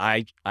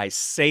 I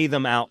say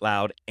them out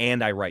loud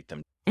and I write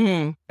them.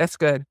 That's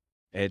good.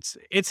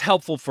 It's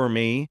helpful for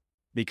me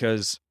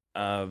because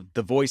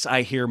the voice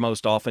I hear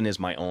most often is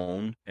my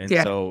own, and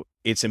so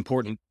it's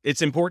important.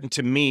 It's important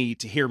to me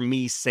to hear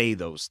me say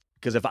those,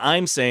 because if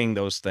I'm saying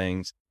those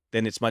things,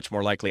 then it's much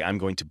more likely I'm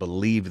going to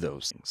believe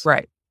those things.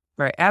 Right.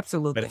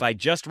 Absolutely. But if I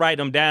just write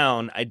them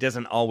down, it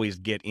doesn't always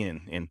get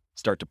in and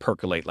start to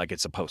percolate like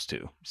it's supposed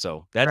to.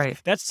 So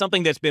that's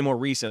something that's been more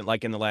recent,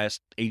 like in the last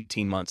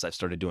 18 months I've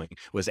started doing,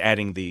 was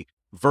adding the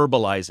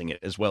verbalizing it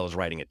as well as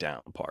writing it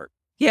down part.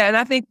 Yeah, and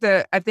I think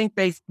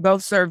they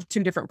both serve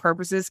 2 different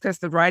purposes, because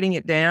the writing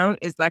it down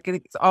is like,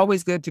 it's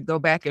always good to go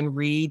back and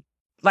read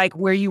like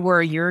where you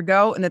were a year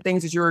ago and the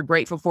things that you were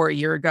grateful for a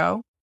year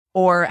ago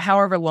or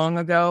however long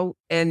ago.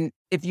 And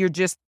if you're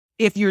just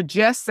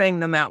saying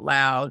them out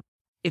loud,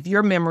 if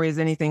your memory is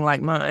anything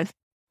like mine,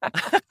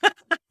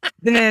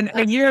 then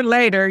a year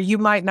later, you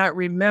might not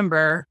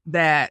remember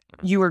that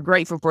you were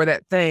grateful for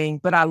that thing.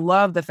 But I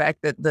love the fact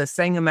that the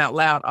saying them out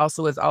loud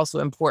is also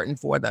important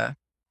for the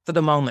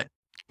moment.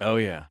 Oh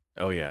yeah.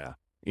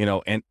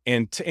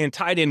 And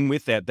tied in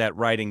with that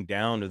writing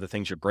down of the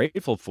things you're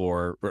grateful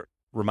for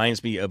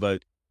reminds me of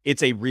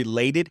it's a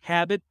related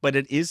habit, but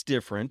it is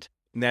different.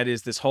 And that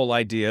is this whole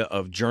idea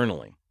of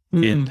journaling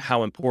and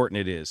how important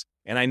it is.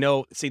 And I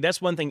know, that's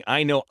one thing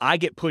I know I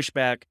get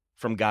pushback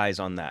from guys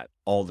on that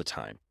all the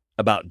time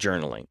about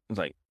journaling. It's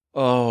like,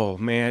 oh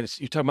man,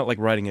 you're talking about like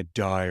writing a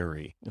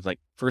diary. It's like,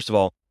 first of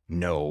all,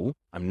 no,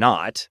 I'm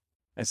not.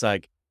 It's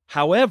like,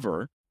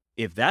 however,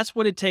 if that's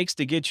what it takes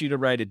to get you to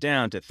write it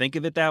down, to think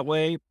of it that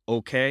way,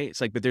 okay.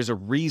 It's like, but there's a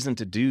reason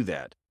to do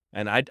that.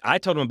 And I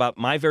told him about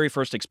my very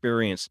first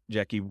experience,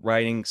 Jackie,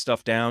 writing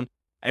stuff down.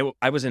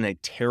 I was in a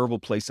terrible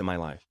place in my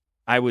life.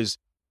 I was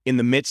in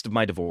the midst of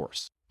my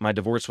divorce. My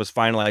divorce was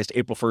finalized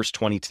April 1st,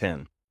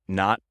 2010.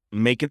 Not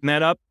making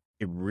that up.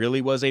 It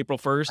really was April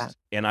 1st,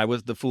 and I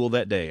was the fool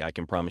that day. I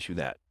can promise you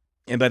that.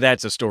 But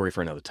that's a story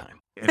for another time.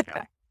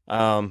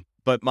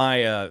 But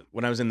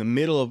when I was in the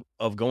middle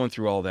of going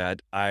through all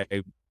that, I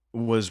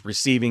was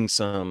receiving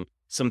some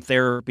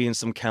therapy and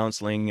some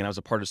counseling, and I was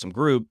a part of some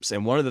groups.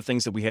 And one of the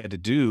things that we had to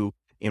do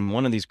in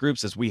one of these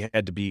groups is we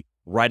had to be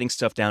writing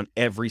stuff down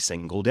every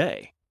single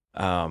day.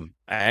 I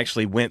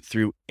actually went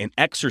through an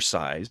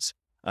exercise.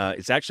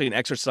 It's actually an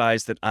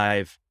exercise that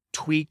I've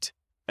tweaked,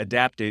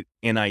 adapted,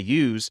 and I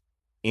use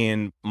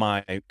in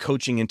my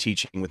coaching and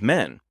teaching with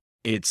men.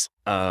 It's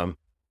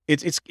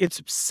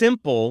It's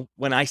simple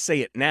when I say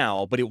it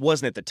now, but it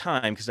wasn't at the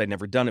time because I'd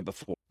never done it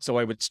before. So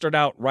I would start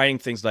out writing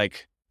things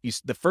like,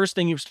 the first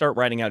thing you start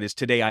writing out is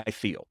today I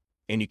feel.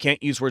 And you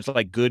can't use words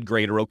like good,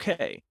 great, or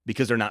okay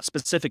because they're not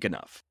specific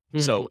enough.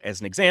 Mhm. So as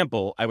an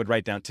example, I would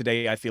write down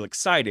today I feel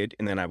excited,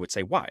 and then I would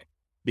say why.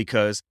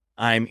 Because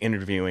I'm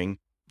interviewing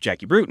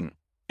Jackie Bruton.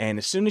 And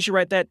as soon as you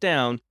write that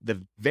down,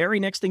 the very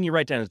next thing you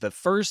write down is the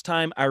first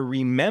time I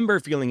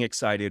remember feeling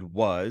excited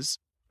was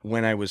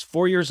when I was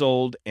 4 years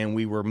old and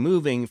we were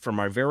moving from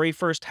our very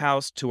first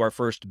house to our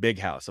first big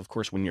house. Of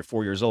course, when you're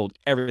 4 years old,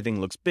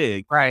 everything looks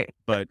big, Right.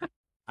 but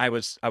I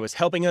was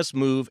helping us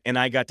move and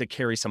I got to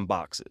carry some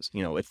boxes.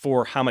 At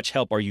 4, how much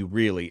help are you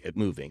really at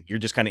moving? You're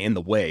just kind of in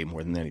the way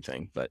more than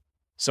anything. But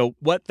so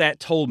what that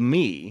told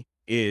me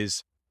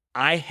is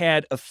I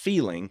had a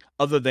feeling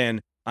other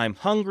than I'm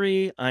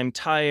hungry, I'm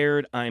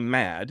tired, I'm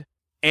mad.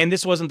 And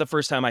this wasn't the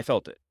first time I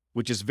felt it,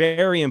 which is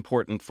very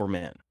important for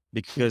men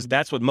because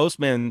that's what most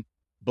men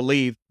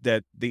believe,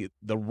 that the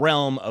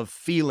realm of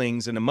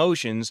feelings and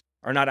emotions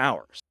are not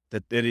ours,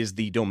 that it is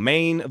the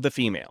domain of the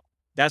female.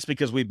 That's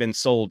because we've been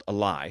sold a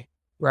lie,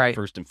 Right.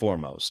 first and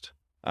foremost.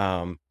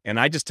 And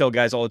I just tell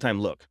guys all the time,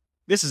 look,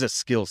 this is a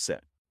skill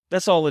set.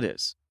 That's all it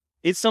is.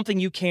 It's something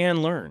you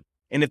can learn.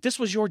 And if this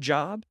was your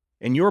job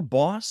and your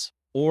boss,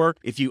 or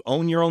if you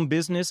own your own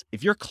business,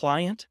 if your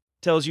client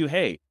tells you,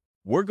 hey,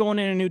 we're going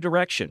in a new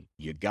direction,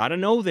 you got to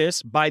know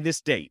this by this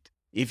date.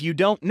 If you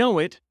don't know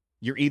it,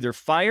 you're either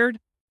fired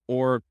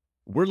or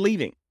we're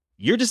leaving.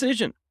 Your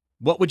decision.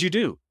 What would you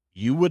do?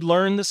 You would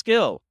learn the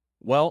skill.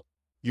 Well,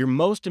 your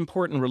most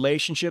important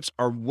relationships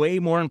are way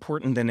more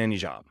important than any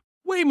job.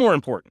 Way more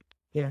important.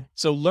 Yeah.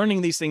 So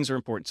learning these things are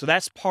important. So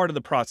that's part of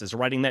the process,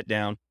 writing that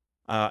down.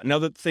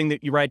 Another thing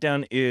that you write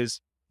down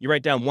is you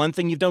write down one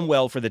thing you've done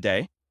well for the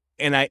day.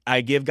 And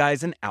I give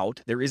guys an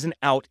out. There is an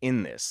out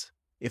in this.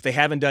 If they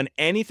haven't done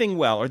anything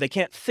well, or they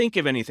can't think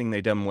of anything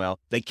they've done well,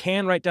 they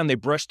can write down they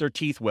brushed their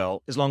teeth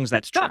well, as long as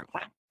that's true.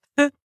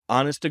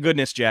 Honest to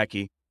goodness,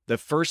 Jackie, the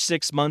first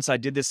 6 months I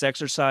did this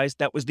exercise,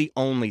 that was the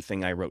only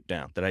thing I wrote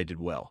down that I did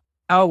well.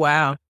 Oh,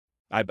 wow.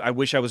 I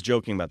wish I was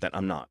joking about that.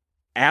 I'm not.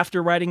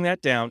 After writing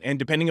that down, and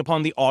depending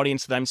upon the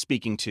audience that I'm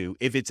speaking to,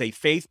 if it's a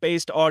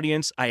faith-based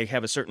audience, I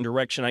have a certain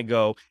direction I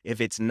go. If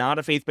it's not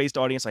a faith-based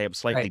audience, I have a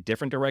slightly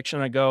different direction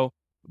I go.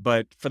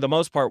 But for the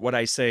most part, what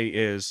I say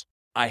is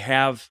I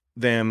have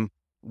them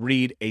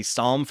read a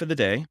psalm for the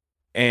day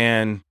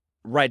and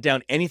write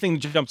down anything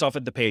that jumps off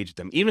at the page to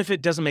them, even if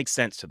it doesn't make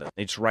sense to them.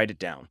 They just write it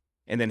down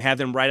and then have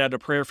them write out a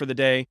prayer for the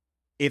day.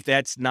 If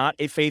that's not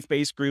a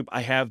faith-based group,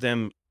 I have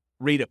them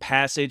read a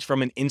passage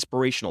from an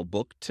inspirational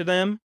book to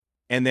them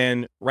and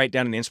then write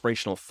down an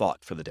inspirational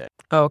thought for the day.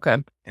 Oh,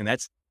 okay. And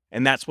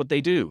that's what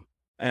they do.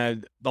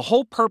 The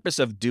whole purpose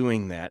of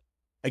doing that,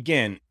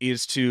 again,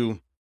 is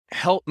to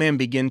help men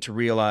begin to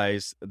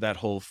realize that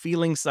whole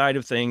feeling side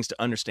of things, to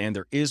understand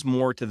there is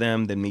more to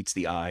them than meets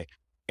the eye.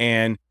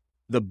 And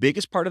the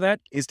biggest part of that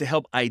is to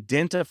help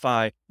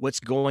identify what's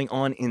going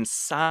on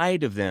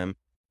inside of them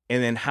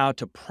and then how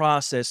to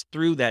process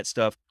through that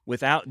stuff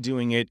without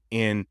doing it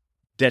in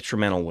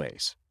detrimental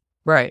ways.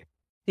 Right.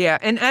 Yeah.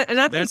 And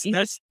I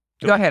think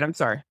go ahead. I'm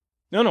sorry.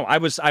 No, I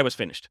was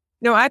finished.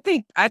 No, I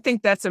think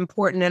that's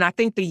important. And I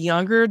think the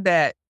younger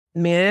that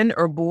men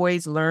or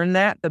boys learn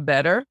that, the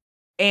better.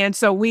 And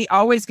so we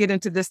always get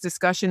into this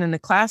discussion in the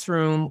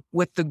classroom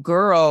with the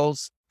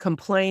girls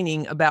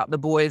complaining about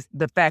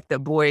the fact that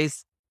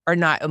boys are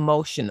not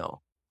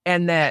emotional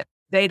and that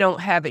they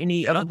don't have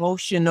any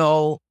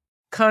emotional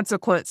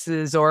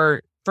consequences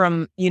or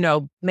from,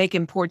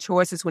 making poor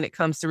choices when it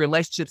comes to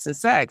relationships and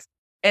sex.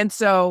 And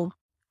so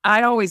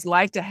I always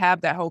like to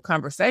have that whole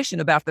conversation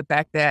about the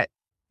fact that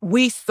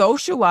we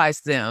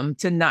socialize them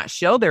to not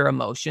show their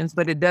emotions,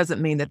 but it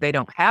doesn't mean that they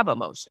don't have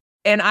emotion.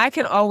 And I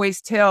can always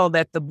tell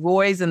that the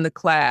boys in the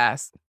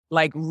class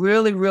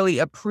really, really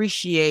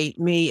appreciate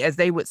me, as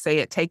they would say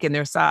it, taking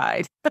their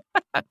side.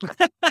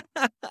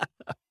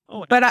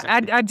 But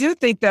I do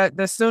think that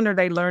the sooner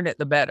they learn it,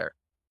 the better.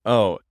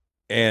 Oh,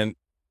 and,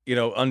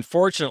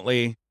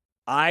 unfortunately,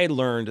 I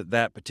learned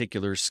that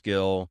particular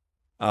skill.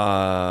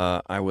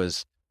 I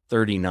was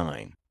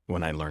 39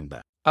 when I learned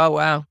that. Oh,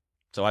 wow.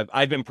 So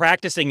I've been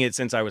practicing it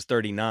since I was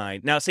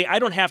 39. Now, see, I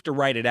don't have to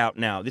write it out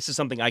now. This is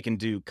something I can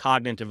do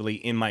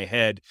cognitively in my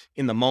head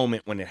in the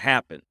moment when it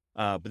happened.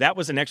 But that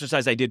was an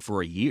exercise I did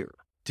for a year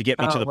to get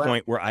me to the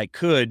point where I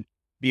could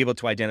be able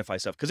to identify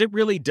stuff. Because it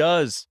really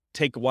does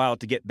take a while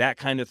to get that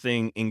kind of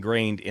thing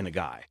ingrained in a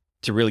guy,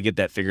 to really get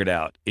that figured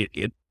out.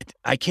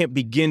 I can't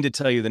begin to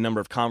tell you the number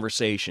of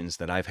conversations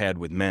that I've had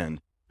with men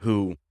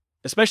who,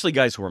 especially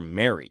guys who are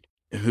married,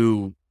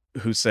 who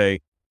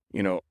say,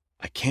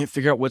 I can't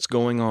figure out what's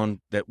going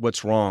on,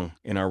 what's wrong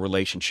in our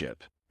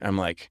relationship. And I'm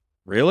like,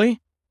 really?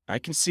 I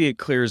can see it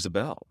clear as a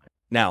bell.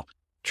 Now,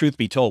 truth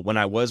be told, when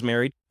I was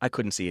married, I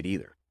couldn't see it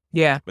either.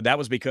 Yeah. But that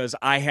was because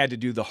I had to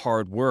do the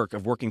hard work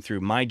of working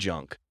through my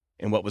junk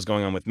and what was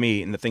going on with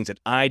me and the things that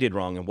I did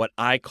wrong and what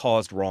I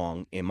caused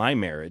wrong in my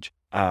marriage.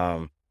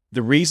 The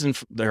reason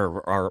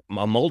there are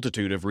a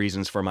multitude of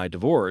reasons for my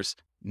divorce.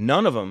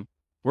 None of them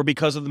were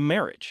because of the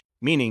marriage.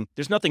 meaning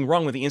there's nothing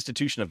wrong with the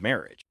institution of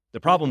marriage. The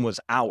problem was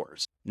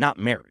ours, not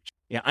marriage.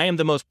 Yeah, I am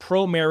the most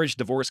pro-marriage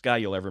divorce guy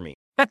you'll ever meet.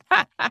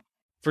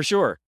 For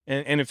sure.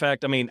 And in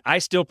fact, I mean, I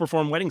still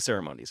perform wedding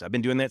ceremonies. I've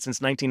been doing that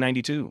since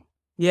 1992.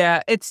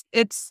 Yeah, it's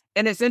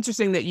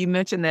interesting that you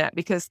mentioned that,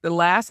 because the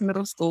last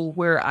middle school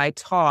where I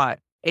taught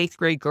 8th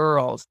grade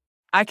girls,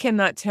 I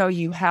cannot tell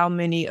you how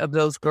many of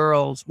those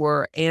girls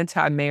were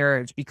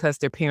anti-marriage because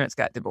their parents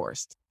got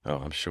divorced. Oh,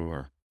 I'm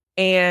sure.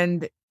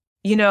 And,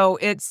 you know,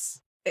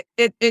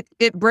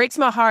 it breaks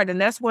my heart. And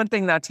that's one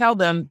thing that I tell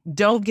them: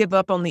 don't give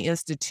up on the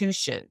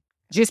institution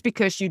just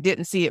because you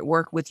didn't see it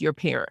work with your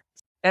parents.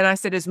 And I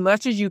said, as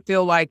much as you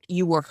feel like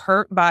you were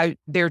hurt by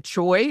their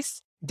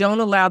choice,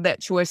 don't allow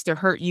that choice to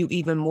hurt you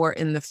even more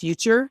in the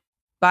future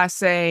by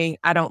saying,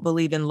 I don't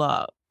believe in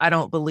love. I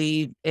don't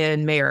believe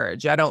in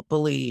marriage. I don't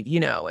believe,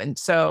 you know. And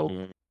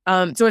so,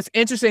 so it's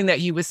interesting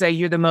that you would say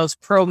you're the most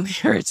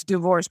pro-marriage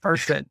divorce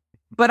person.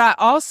 But I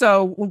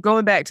also,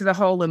 going back to the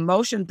whole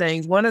emotion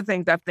thing, one of the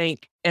things I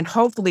think, and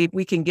hopefully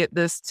we can get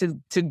this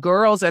to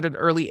girls at an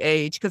early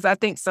age, because I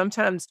think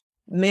sometimes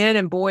men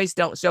and boys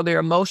don't show their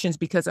emotions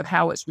because of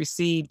how it's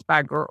received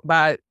by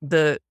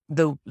the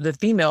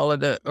female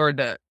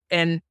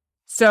and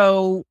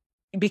so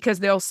because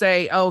they'll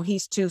say, oh,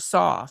 he's too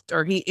soft,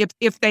 or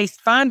if they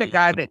find a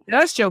guy that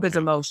does show his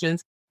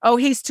emotions, oh,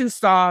 he's too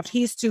soft,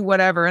 he's too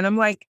whatever. And I'm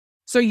like,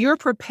 so you're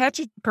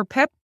perpetuating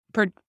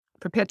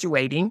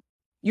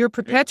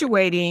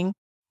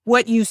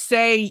what you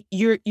say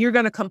you're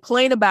going to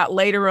complain about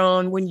later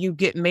on when you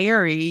get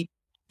married.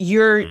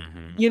 You're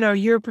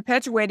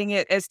perpetuating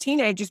it as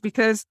teenagers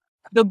because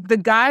the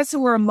guys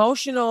who are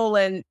emotional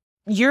and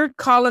you're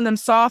calling them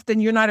soft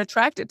and you're not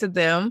attracted to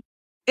them.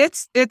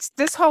 It's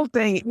this whole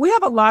thing. We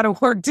have a lot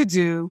of work to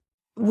do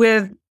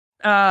with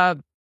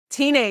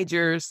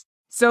teenagers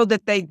so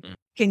that they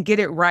can get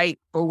it right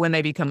for when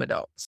they become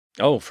adults.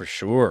 Oh, for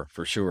sure.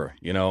 For sure.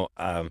 You know,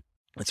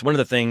 it's one of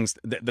the things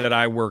that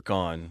I work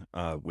on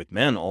with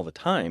men all the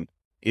time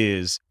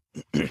is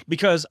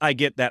because I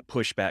get that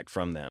pushback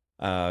from them.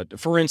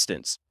 For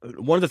instance,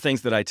 one of the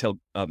things that I tell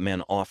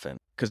men often,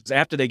 because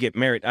after they get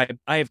married,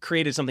 I have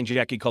created something,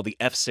 Jackie, called the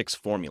F6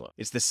 formula.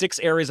 It's the 6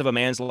 areas of a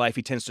man's life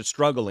he tends to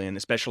struggle in,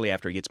 especially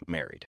after he gets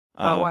married.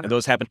 And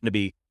those happen to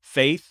be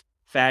faith,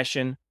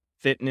 fashion,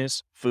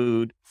 fitness,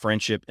 food,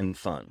 friendship, and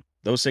fun.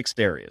 Those 6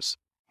 areas.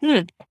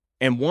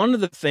 And one of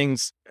the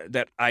things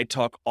that I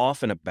talk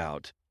often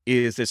about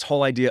is this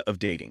whole idea of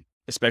dating,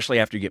 especially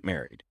after you get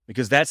married,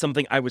 because that's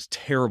something I was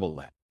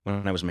terrible at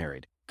when I was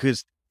married.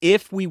 Because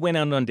if we went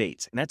out on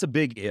dates, and that's a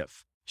big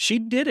if, she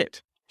did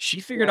it. She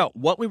figured out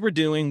what we were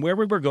doing, where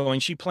we were going.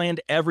 She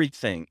planned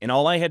everything. And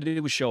all I had to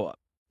do was show up.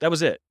 That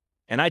was it.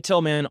 And I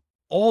tell men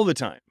all the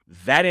time,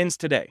 that ends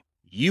today.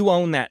 You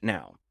own that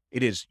now.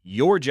 It is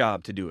your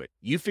job to do it.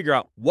 You figure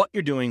out what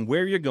you're doing,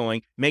 where you're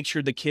going, make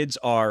sure the kids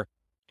are,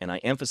 and I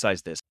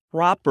emphasize this,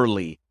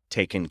 properly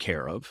taken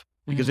care of.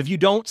 Because if you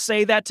don't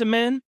say that to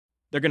men,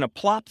 they're going to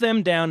plop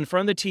them down in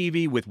front of the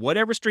TV with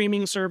whatever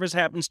streaming service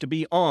happens to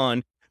be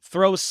on,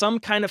 throw some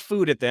kind of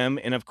food at them.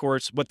 And of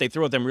course, what they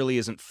throw at them really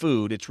isn't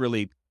food. It's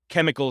really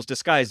chemicals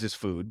disguised as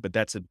food, but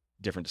that's a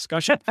different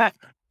discussion.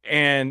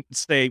 And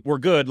say, we're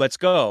good, let's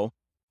go.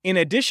 In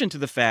addition to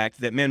the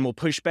fact that men will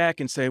push back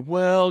and say,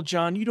 well,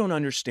 John, you don't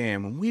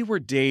understand. When we were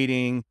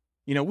dating,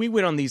 you know, we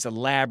went on these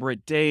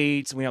elaborate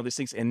dates and we have these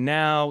things. And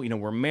now, you know,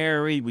 we're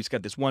married. We've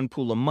got this one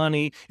pool of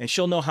money and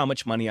she'll know how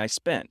much money I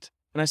spent.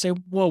 And I say,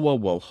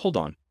 whoa, hold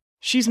on.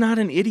 She's not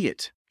an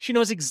idiot. She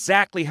knows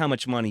exactly how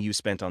much money you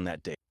spent on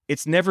that date.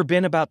 It's never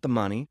been about the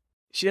money.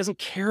 She doesn't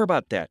care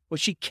about that. What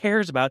she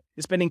cares about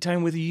is spending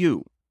time with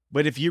you.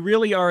 But if you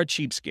really are a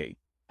cheapskate,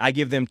 I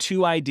give them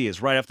 2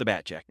 ideas right off the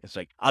bat, Jack. It's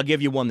like, I'll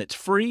give you one that's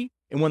free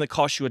and one that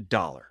costs you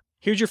 $1.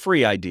 Here's your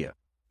free idea.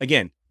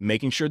 Again,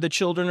 making sure the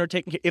children are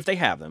taken, if they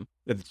have them,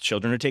 that the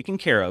children are taken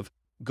care of.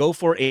 Go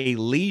for a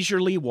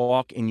leisurely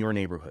walk in your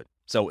neighborhood.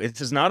 So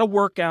this is not a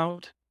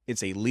workout.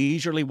 It's a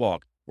leisurely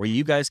walk where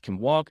you guys can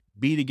walk,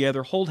 be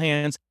together, hold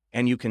hands,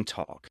 and you can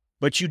talk.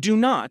 But you do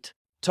not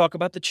talk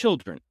about the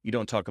children. You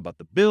don't talk about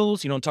the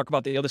bills. You don't talk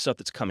about the other stuff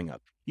that's coming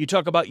up. You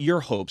talk about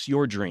your hopes,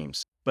 your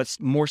dreams. But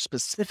more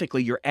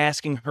specifically, you're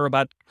asking her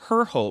about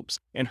her hopes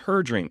and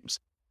her dreams.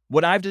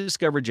 What I've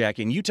discovered,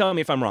 Jackie, and you tell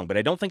me if I'm wrong, but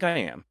I don't think I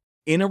am,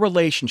 in a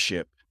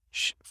relationship,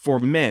 for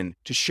men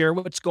to share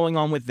what's going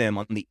on with them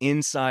on the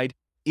inside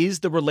is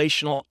the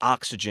relational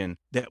oxygen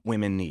that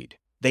women need.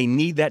 They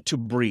need that to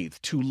breathe,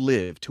 to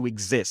live, to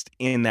exist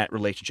in that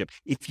relationship.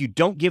 If you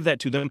don't give that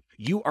to them,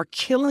 you are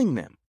killing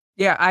them.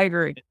 Yeah, I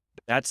agree.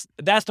 That's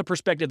the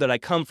perspective that I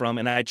come from.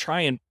 And I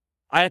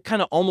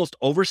kind of almost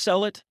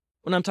oversell it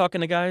when I'm talking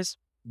to guys,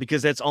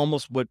 because that's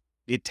almost what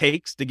it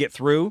takes to get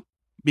through.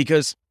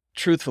 Because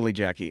truthfully,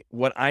 Jackie,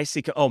 what I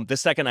see, the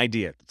second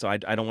idea. So I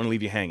don't want to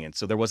leave you hanging.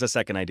 So there was a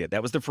second idea.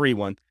 That was the free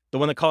one. The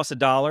one that costs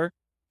 $1,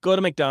 go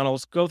to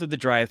McDonald's, go through the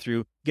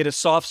drive-thru, get a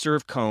soft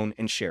serve cone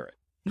and share it.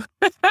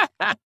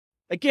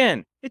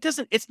 Again,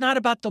 it's not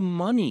about the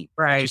money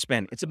you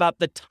spend. It's about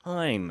the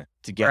time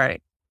together.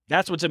 Right.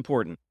 That's what's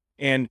important.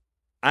 And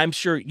I'm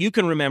sure you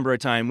can remember a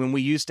time when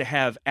we used to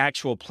have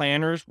actual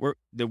planners where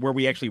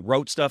we actually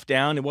wrote stuff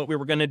down and what we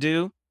were going to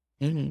do.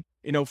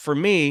 Mm-hmm. For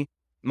me,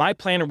 my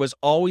planner was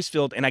always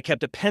filled, and I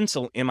kept a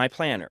pencil in my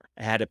planner.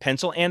 I had a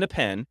pencil and a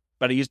pen,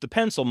 but I used the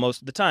pencil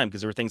most of the time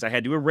because there were things I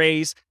had to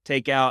erase,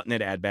 take out, and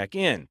then add back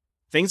in.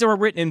 Things that were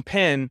written in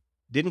pen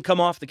didn't come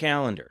off the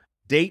calendar.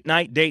 Date,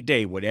 night, date,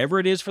 day, whatever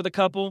it is for the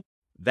couple,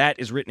 that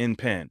is written in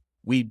pen.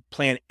 We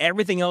plan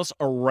everything else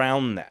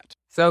around that.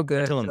 So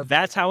good. Tell them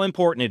that's how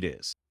important it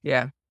is.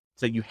 Yeah.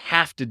 So you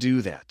have to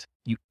do that.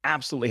 You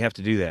absolutely have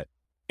to do that.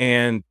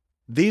 And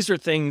these are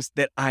things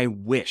that I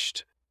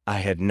wished I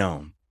had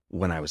known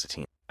when I was a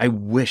teen. I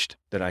wished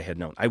that I had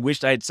known. I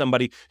wished I had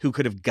somebody who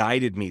could have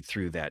guided me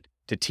through that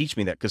to teach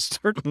me that, because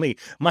certainly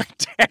my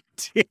dad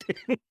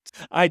didn't.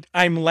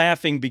 I'm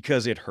laughing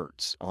because it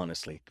hurts,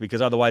 honestly,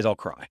 because otherwise I'll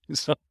cry.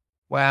 So.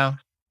 Wow.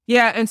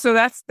 Yeah. And so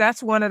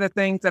that's one of the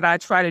things that I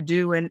try to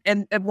do. And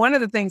one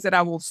of the things that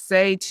I will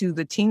say to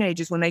the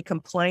teenagers when they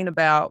complain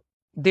about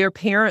their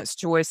parents'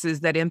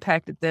 choices that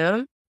impacted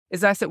them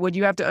is I said, what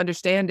you have to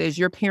understand is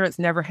your parents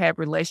never had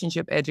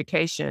relationship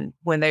education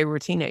when they were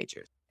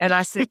teenagers. And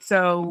I said,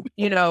 so,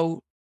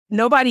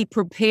 nobody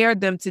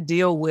prepared them to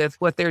deal with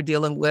what they're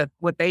dealing with,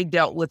 what they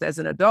dealt with as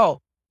an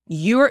adult.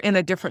 You're in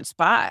a different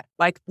spot.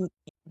 Like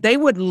they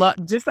would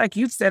love, just like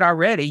you've said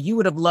already, you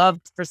would have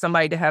loved for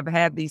somebody to have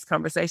had these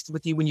conversations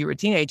with you when you were a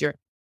teenager.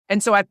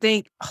 And so I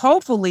think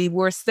hopefully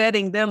we're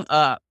setting them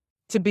up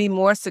to be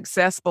more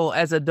successful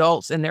as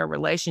adults in their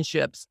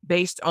relationships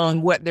based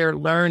on what they're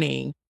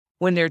learning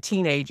when they're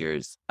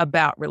teenagers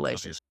about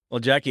relationships. Well,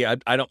 Jackie, I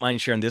don't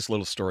mind sharing this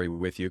little story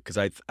with you because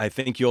I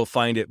think you'll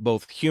find it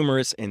both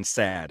humorous and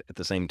sad at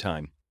the same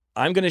time.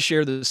 I'm going to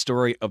share the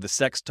story of the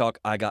sex talk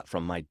I got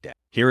from my dad.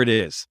 Here it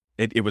is.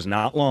 It was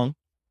not long.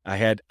 I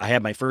had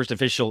my first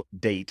official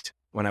date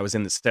when I was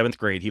in the 7th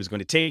grade. He was going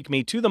to take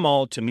me to the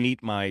mall to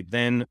meet my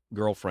then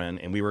girlfriend,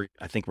 and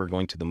I think we were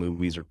going to the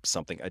movies or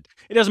something.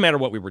 It doesn't matter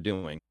what we were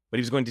doing, but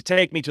he was going to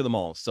take me to the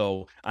mall.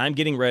 So I'm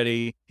getting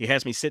ready. He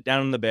has me sit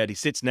down on the bed. He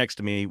sits next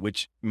to me,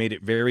 which made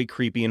it very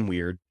creepy and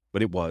weird,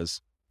 but it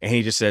was. And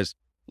he just says,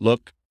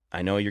 look,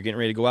 I know you're getting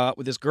ready to go out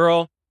with this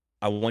girl.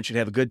 I want you to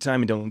have a good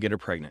time and don't get her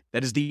pregnant.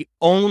 That is the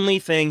only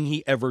thing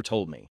he ever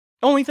told me.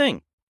 Only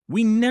thing.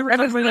 We never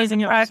talked about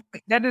anything else.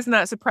 That does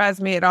not surprise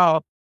me at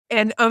all.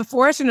 And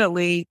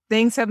unfortunately,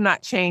 things have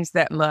not changed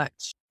that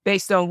much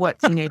based on what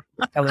teenagers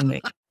are telling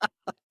me.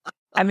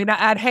 I mean,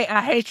 I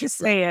hate to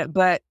say it,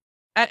 but,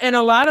 and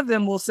a lot of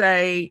them will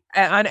say,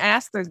 I'd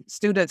ask the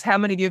students, how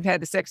many of you have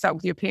had the sex talk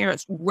with your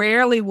parents?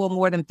 Rarely will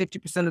more than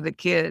 50% of the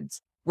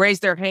kids raise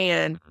their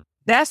hand.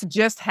 That's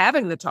just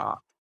having the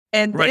talk.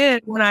 And then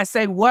when I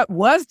say, what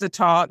was the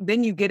talk?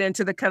 Then you get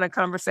into the kind of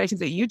conversations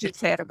that you just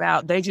had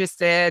about, they just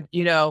said,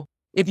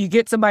 if you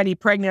get somebody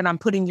pregnant, I'm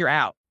putting you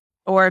out.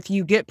 Or if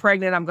you get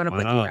pregnant, I'm going to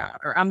put you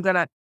out. Or I'm going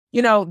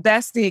to,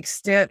 that's the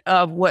extent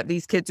of what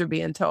these kids are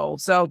being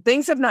told. So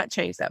things have not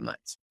changed that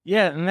much.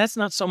 Yeah. And that's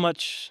not so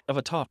much of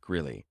a talk,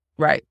 really.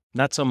 Right.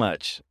 Not so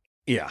much.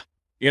 Yeah.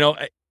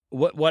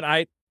 What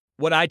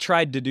I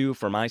tried to do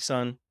for my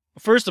son,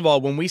 first of all,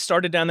 when we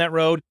started down that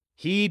road,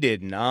 he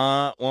did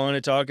not want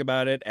to talk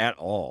about it at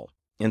all.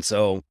 And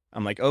so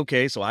I'm like,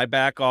 okay, so I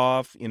back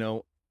off,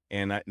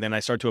 and then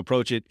I start to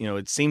approach it.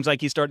 It seems like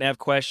he's starting to have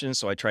questions.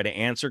 So I try to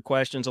answer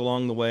questions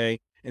along the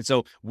way. And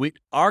so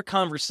our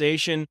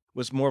conversation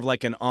was more of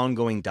like an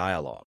ongoing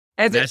dialogue.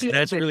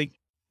 That's really,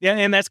 yeah.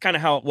 And that's kind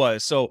of how it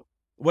was. So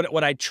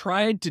what I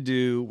tried to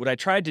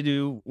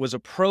do was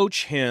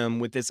approach him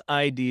with this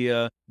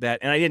idea that,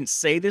 and I didn't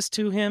say this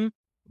to him,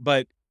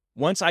 but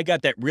once I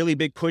got that really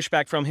big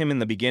pushback from him in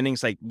the beginning,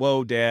 it's like,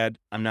 whoa, Dad,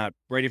 I'm not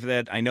ready for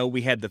that. I know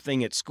we had the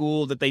thing at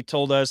school that they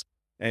told us.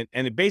 And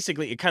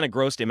it kind of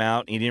grossed him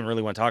out. And he didn't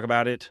really want to talk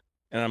about it.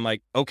 And I'm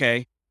like,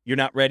 okay, you're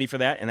not ready for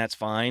that. And that's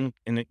fine.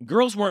 And the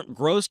girls weren't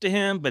gross to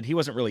him, but he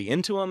wasn't really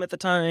into them at the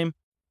time.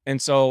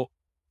 And so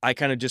I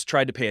kind of just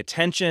tried to pay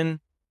attention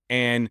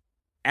and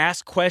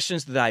ask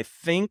questions that I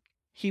think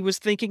he was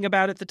thinking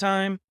about at the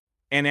time.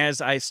 And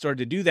as I started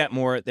to do that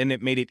more, then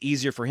it made it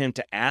easier for him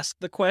to ask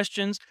the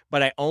questions,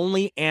 but I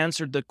only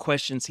answered the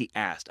questions he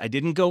asked. I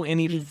didn't go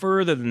any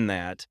further than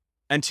that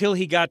until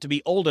he got to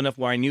be old enough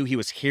where I knew he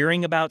was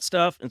hearing about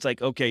stuff. It's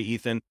like, okay,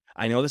 Ethan,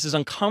 I know this is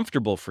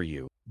uncomfortable for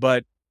you,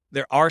 but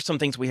there are some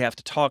things we have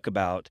to talk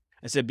about.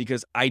 I said,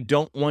 because I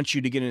don't want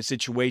you to get in a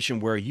situation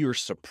where you're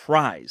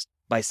surprised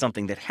by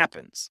something that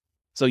happens.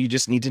 So you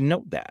just need to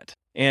know that.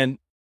 And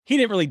he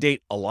didn't really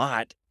date a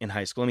lot in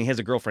high school. I mean, he has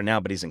a girlfriend now,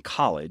 but he's in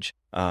college.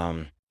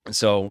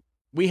 So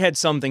we had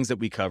some things that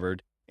we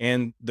covered.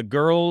 And the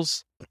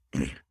girls,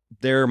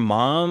 their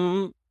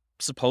mom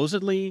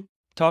supposedly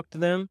talked to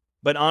them.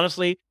 But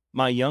honestly,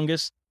 my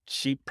youngest,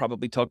 she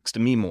probably talks to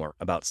me more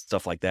about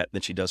stuff like that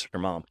than she does her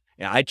mom.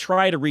 And I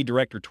try to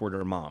redirect her toward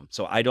her mom.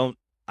 So I don't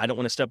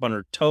want to step on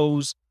her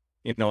toes.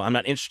 I'm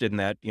not interested in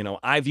that.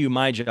 I view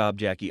my job,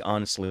 Jackie,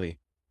 honestly.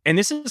 And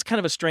this is kind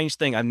of a strange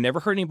thing. I've never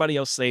heard anybody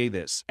else say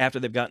this after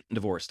they've gotten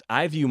divorced.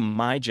 I view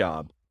my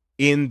job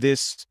in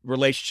this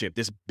relationship,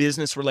 this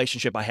business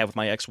relationship I have with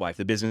my ex-wife,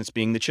 the business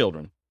being the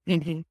children,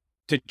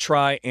 to to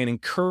try and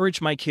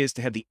encourage my kids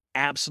to have the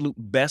absolute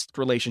best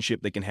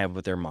relationship they can have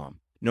with their mom.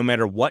 No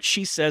matter what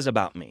she says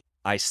about me,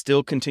 I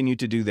still continue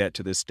to do that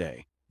to this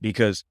day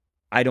because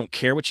I don't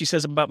care what she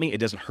says about me. It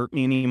doesn't hurt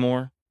me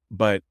anymore.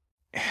 But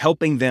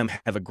helping them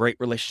have a great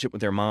relationship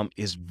with their mom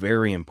is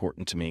very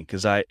important to me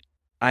because I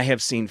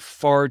have seen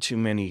far too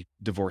many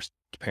divorced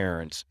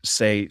parents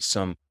say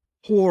some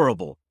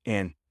horrible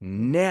and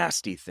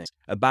nasty things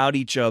about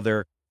each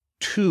other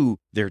to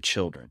their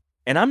children.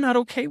 And I'm not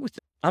okay with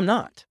it. I'm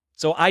not.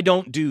 So I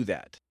don't do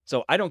that.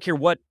 So I don't care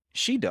what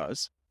she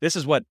does. This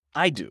is what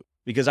I do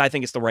because I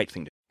think it's the right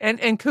thing to do.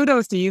 And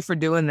kudos to you for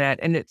doing that.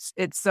 And it's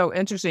so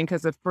interesting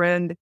because a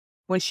friend,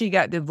 when she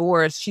got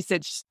divorced, she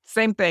said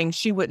same thing.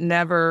 She would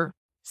never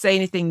say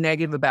anything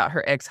negative about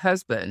her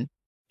ex-husband.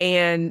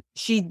 And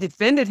she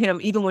defended him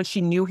even when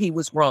she knew he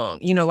was wrong.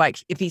 You know,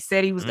 like if he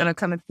said he was going to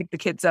come and pick the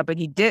kids up and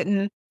he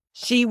didn't,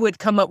 she would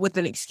come up with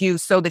an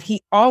excuse so that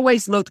he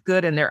always looked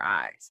good in their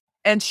eyes.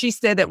 And she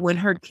said that when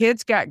her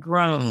kids got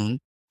grown,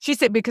 she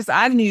said, because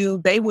I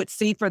knew they would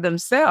see for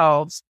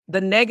themselves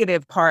the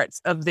negative parts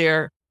of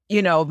their,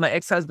 you know, my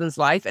ex-husband's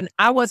life. And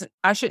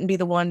I shouldn't be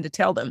the one to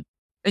tell them.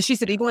 And she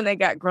said, even when they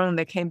got grown,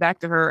 they came back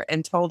to her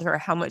and told her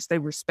how much they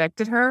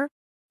respected her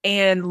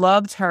and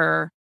loved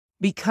her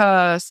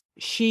because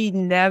she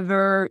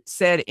never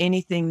said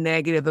anything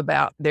negative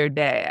about their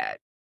dad.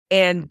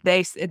 And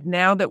they said,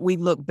 now that we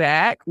look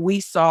back, we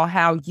saw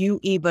how you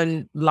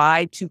even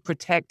lied to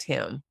protect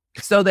him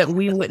so that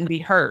we wouldn't be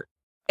hurt.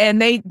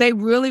 And they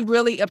really,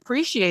 really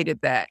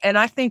appreciated that. And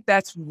I think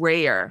that's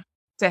rare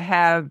to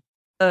have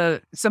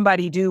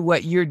somebody do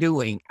what you're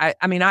doing.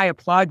 I mean, I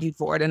applaud you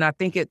for it. And I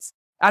think it's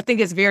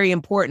very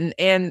important.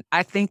 And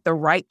I think the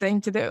right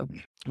thing to do.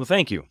 Well,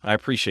 thank you. I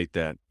appreciate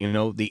that. You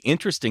know, the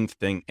interesting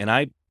thing,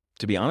 and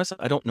to be honest,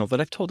 I don't know that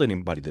I've told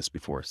anybody this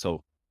before.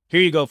 So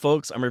here you go,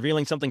 folks. I'm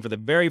revealing something for the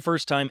very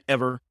first time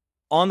ever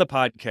on the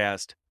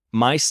podcast.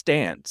 My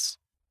stance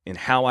in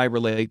how I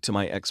relate to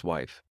my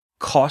ex-wife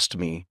cost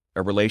me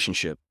a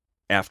relationship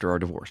after our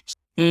divorce.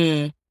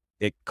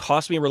 It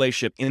cost me a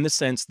relationship in the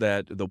sense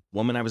that the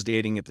woman I was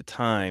dating at the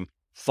time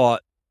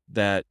thought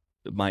that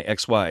my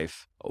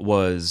ex-wife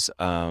was,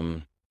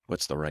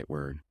 what's the right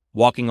word?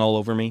 Walking all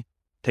over me,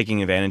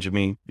 taking advantage of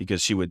me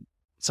because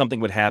something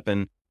would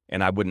happen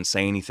and I wouldn't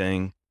say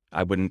anything.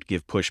 I wouldn't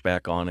give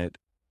pushback on it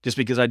just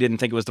because I didn't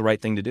think it was the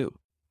right thing to do.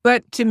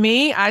 But to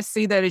me, I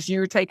see that as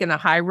you're taking a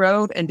high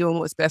road and doing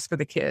what's best for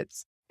the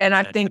kids. And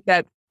I think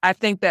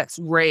that's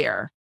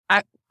rare.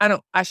 I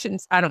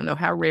don't know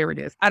how rare it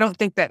is. I don't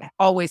think that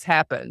always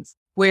happens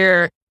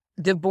where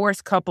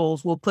divorced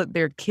couples will put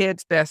their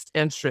kids' best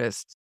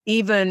interests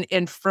even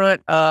in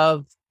front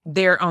of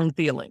their own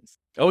feelings.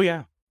 Oh,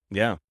 yeah.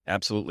 Yeah,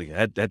 absolutely.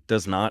 That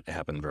does not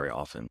happen very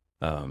often.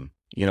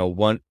 You know,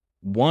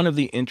 one of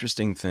the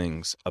interesting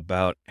things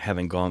about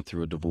having gone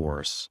through a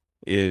divorce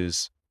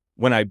is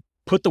when I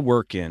put the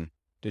work in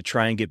to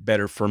try and get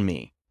better for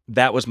me,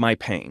 that was my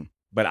pain.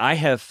 But I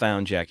have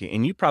found, Jackie,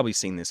 and you've probably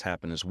seen this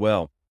happen as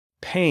well,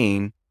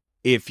 pain,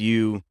 if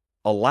you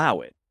allow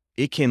it,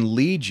 it can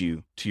lead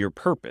you to your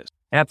purpose.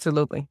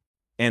 Absolutely.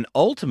 And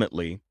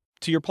ultimately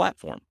to your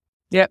platform.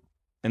 Yep.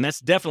 And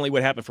that's definitely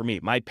what happened for me.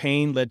 My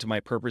pain led to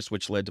my purpose,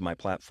 which led to my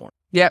platform.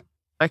 Yep.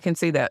 I can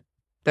see that.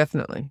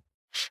 Definitely.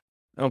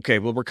 Okay.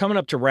 Well, we're coming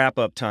up to wrap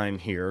up time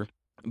here.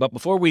 But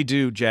before we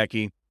do,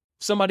 Jackie, if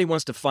somebody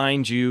wants to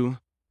find you,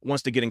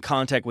 wants to get in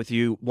contact with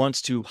you,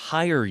 wants to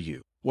hire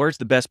you, where's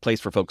the best place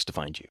for folks to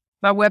find you?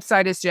 My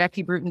website is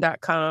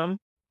JackieBruton.com.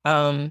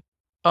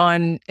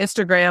 On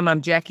Instagram,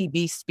 I'm Jackie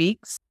B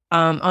Speaks.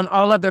 On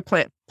all other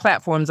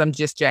platforms, I'm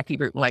just Jackie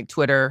Bruton, like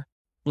Twitter,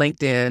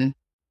 LinkedIn.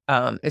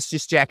 It's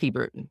just Jackie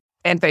Bruton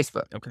and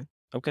Facebook.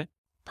 Okay.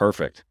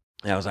 Perfect.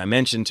 Now, as I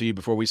mentioned to you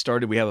before we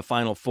started, we have a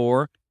final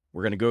 4.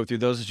 We're going to go through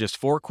those as just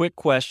 4 quick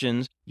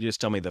questions. You just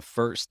tell me the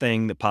first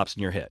thing that pops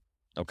in your head.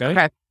 Okay.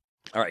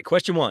 All right.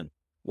 Question 1.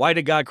 Why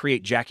did God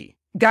create Jackie?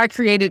 God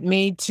created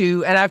me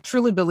to, and I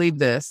truly believe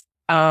this,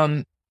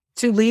 to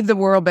leave the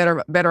world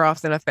better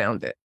off than I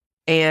found it.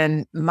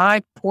 And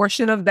my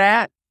portion of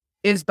that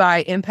is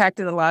by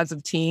impacting the lives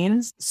of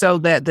teens so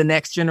that the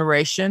next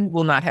generation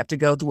will not have to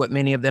go through what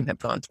many of them have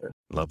gone through.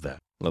 Love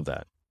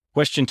that.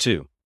 Question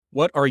 2.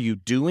 What are you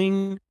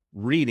doing,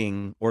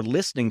 reading, or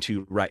listening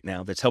to right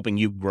now that's helping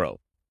you grow?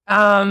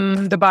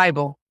 The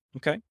Bible.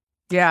 Okay.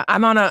 Yeah,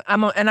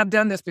 and I've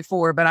done this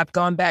before, but I've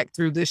gone back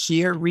through this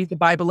year, read the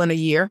Bible in a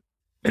year.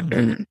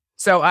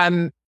 So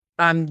I'm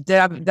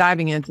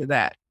diving into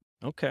that.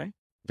 Okay.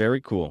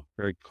 Very cool.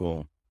 Very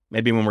cool.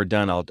 Maybe when we're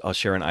done, I'll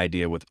share an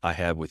idea I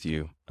have with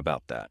you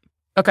about that.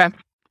 Okay.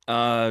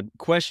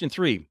 Question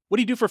 3. What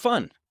do you do for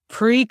fun?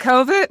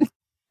 Pre-COVID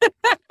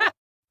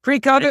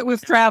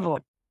was travel.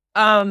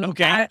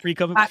 Okay.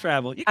 Pre-COVID was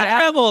travel. You can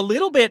travel a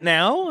little bit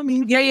now. I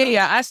mean,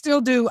 yeah. I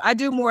still do. I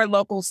do more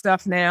local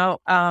stuff now.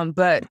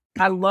 But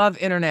I love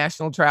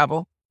international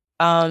travel.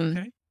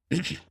 Okay.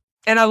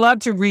 And I love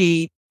to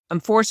read.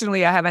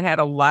 Unfortunately, I haven't had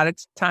a lot of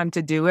time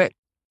to do it,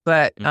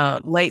 but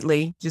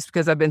lately, just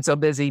because I've been so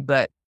busy.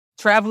 But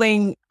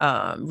traveling,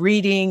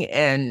 reading,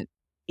 and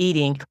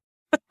eating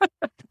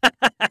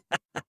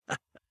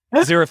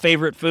Is there a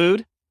favorite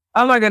food?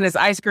 Oh my goodness,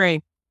 ice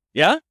cream.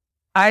 Yeah?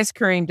 Ice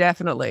cream,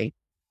 definitely.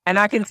 And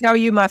I can tell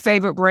you my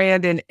favorite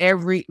brand in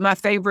every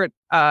brand.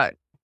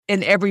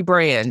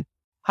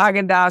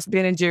 Haagen-Dazs,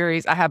 Ben &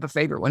 Jerry's. I have a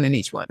favorite one in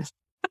each one.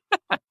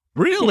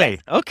 Really?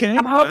 Yes. Okay.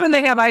 I'm hoping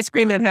they have ice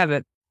cream in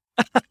heaven.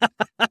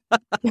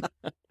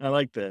 I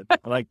like that.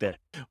 I like that.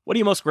 What are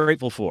you most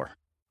grateful for?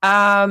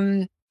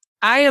 I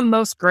am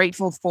most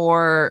grateful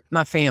for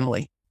my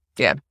family.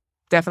 Yeah,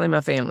 definitely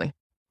my family.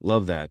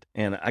 Love that.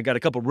 And I got a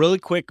couple really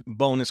quick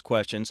bonus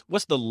questions.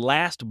 What's the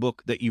last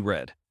book that you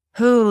read?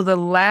 The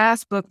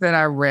last book that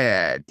I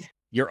read.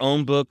 Your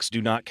own books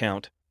do not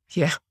count.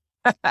 Yeah.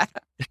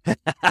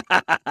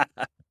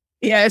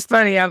 Yeah, it's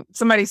funny.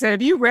 Somebody said,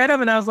 have you read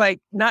them? And I was like,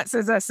 not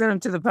since I sent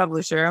them to the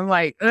publisher. I'm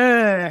like,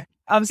 ugh,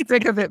 I'm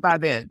sick of it by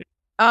then.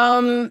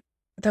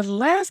 The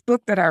last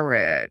book that I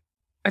read,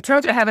 I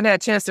told you I haven't had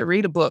a chance to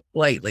read a book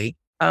lately.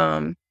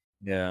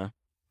 Yeah.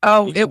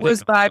 Oh, it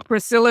was by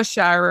Priscilla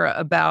Shirer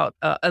about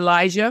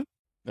Elijah.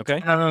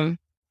 Okay.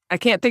 I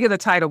can't think of the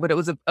title, but it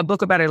was a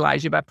book about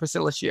Elijah by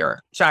Priscilla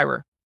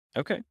Shirer.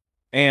 Okay.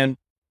 And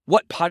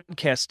what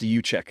podcasts do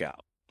you check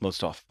out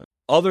most often?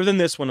 Other than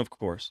this one, of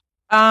course.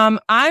 I'm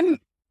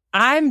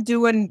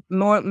doing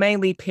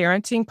mainly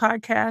parenting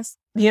podcasts,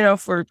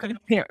 for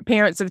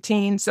parents of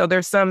teens. So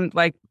there's some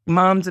like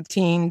moms of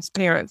teens,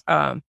 parents,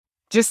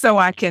 just so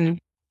I can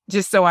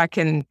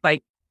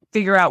like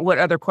figure out what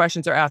other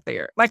questions are out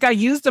there. Like I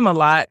use them a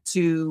lot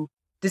to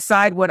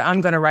decide what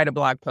I'm going to write a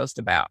blog post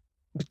about,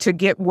 to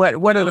get what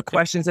are the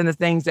questions and the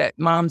things that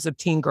moms of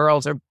teen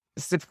girls are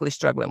specifically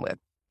struggling with.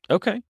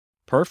 Okay.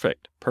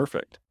 Perfect.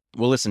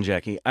 Well, listen,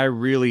 Jackie, I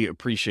really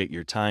appreciate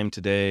your time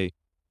today.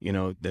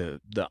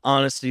 The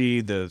honesty,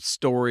 the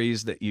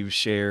stories that you've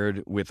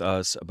shared with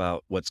us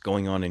about what's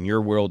going on in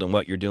your world and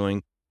what you're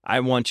doing. I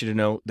want you to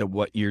know that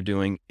what you're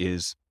doing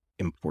is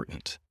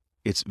important.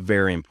 It's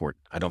very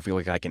important. I don't feel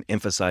like I can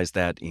emphasize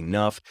that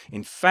enough.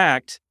 In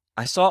fact,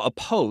 I saw a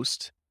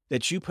post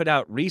that you put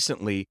out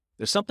recently.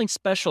 There's something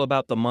special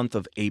about the month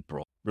of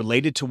April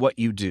related to what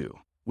you do.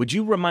 Would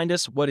you remind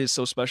us what is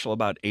so special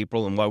about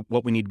April and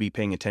what we need to be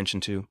paying attention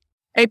to?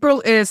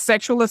 April is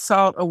Sexual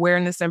Assault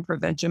Awareness and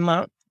Prevention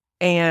Month.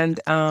 And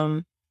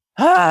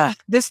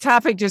this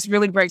topic just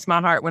really breaks my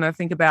heart when I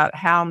think about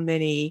how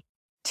many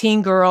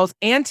teen girls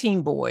and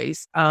teen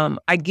boys.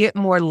 I get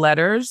more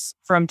letters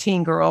from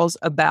teen girls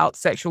about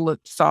sexual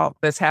assault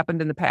that's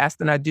happened in the past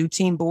than I do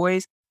teen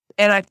boys.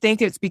 And I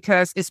think it's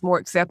because it's more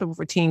acceptable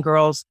for teen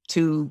girls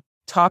to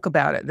talk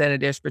about it than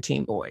it is for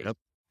teen boys. Yep.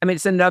 I mean,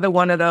 it's another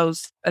one of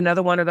those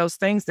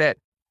things that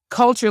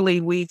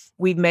culturally we've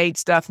made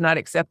stuff not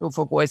acceptable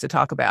for boys to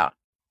talk about.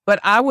 But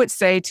I would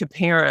say to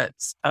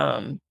parents,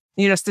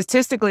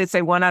 statistically, it's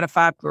say 1 out of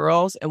 5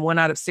 girls and 1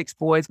 out of 6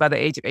 boys by the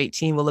age of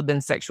 18 will have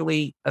been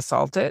sexually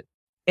assaulted.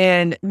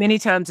 And many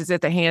times it's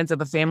at the hands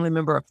of a family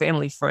member or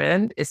family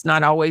friend. It's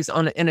not always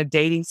in a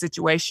dating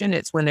situation.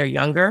 It's when they're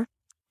younger.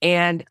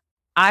 And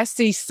I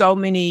see so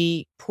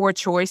many poor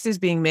choices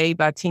being made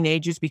by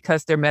teenagers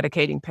because they're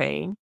medicating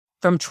pain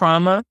from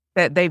trauma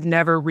that they've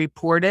never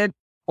reported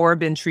or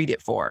been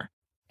treated for.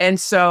 And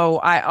so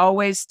I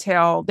always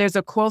there's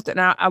a quote that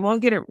I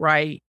won't get it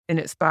right, and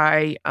it's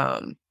by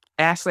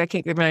Ashley, I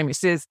can't get her name. It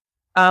says,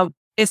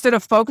 instead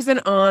of focusing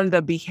on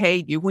the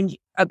behavior,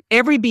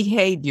 every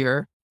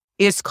behavior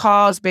is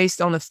caused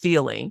based on a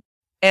feeling,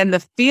 and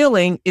the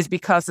feeling is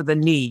because of the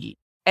need.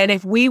 And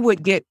if we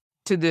would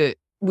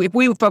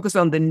focus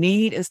on the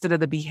need instead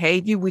of the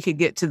behavior, we could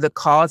get to the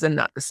cause and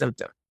not the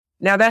symptom.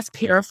 Now that's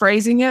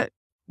paraphrasing it,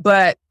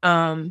 but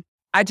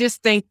I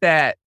just think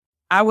that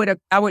I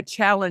would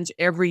challenge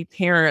every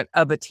parent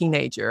of a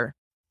teenager.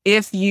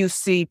 If you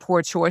see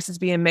poor choices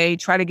being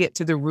made, try to get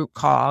to the root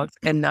cause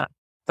and not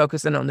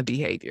focusing on the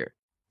behavior.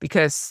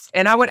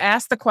 And I would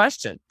ask the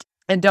question,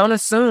 and don't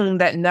assume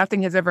that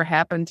nothing has ever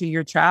happened to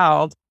your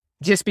child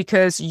just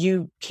because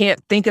you can't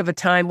think of a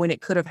time when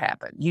it could have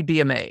happened. You'd be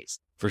amazed.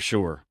 For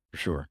sure.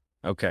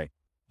 Okay.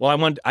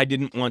 Well, I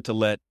didn't want to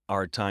let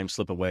our time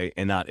slip away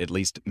and not at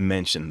least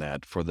mention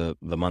that for the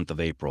month of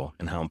April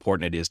and how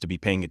important it is to be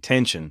paying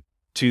attention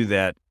to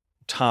that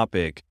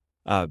topic.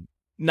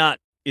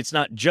 It's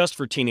not just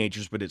for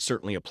teenagers, but it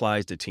certainly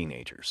applies to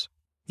teenagers.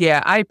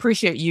 Yeah, I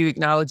appreciate you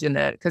acknowledging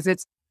that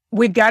because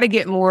we've got to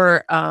get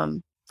more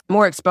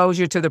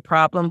exposure to the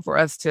problem for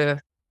us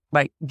to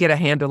get a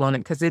handle on it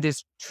because it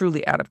is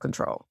truly out of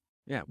control.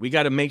 Yeah, we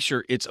got to make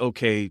sure it's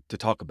okay to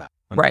talk about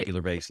on a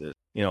regular basis.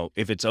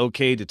 If it's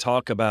okay to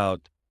talk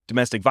about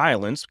domestic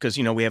violence, because,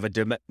 we have a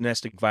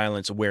domestic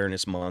violence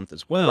awareness month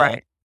as well.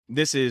 Right.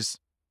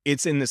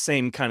 It's in the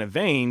same kind of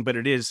vein, but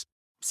it is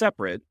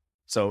separate.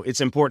 So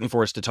it's important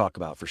for us to talk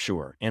about for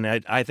sure. And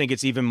I think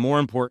it's even more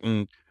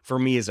important for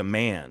me as a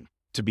man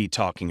to be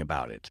talking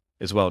about it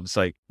as well. It's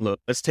like, look,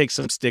 let's take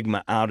some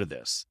stigma out of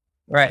this.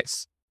 Right.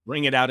 Let's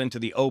bring it out into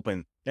the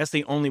open. That's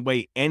the only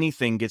way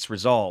anything gets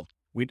resolved.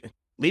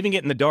 Leaving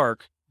it in the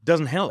dark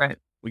doesn't help. Right.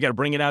 We got to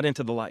bring it out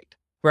into the light.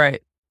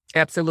 Right.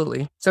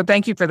 Absolutely. So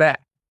thank you for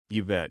that.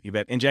 You bet. You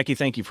bet. And Jackie,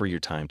 thank you for your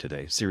time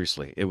today.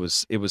 Seriously, it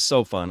was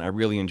so fun. I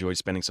really enjoyed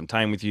spending some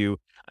time with you.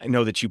 I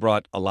know that you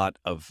brought a lot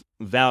of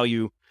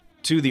value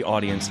to the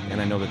audience,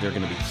 and I know that they're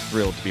going to be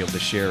thrilled to be able to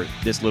share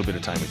this little bit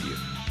of time with you.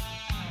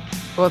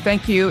 Well,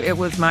 thank you. It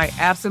was my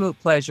absolute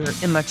pleasure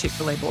in my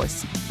Chick-fil-A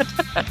voice.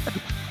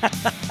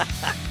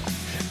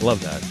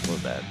 Love that.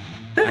 Love that.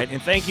 All right,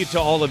 and thank you to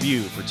all of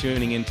you for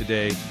tuning in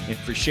today and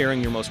for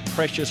sharing your most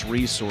precious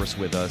resource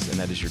with us, and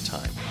that is your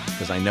time,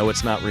 because I know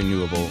it's not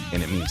renewable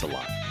and it means a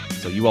lot.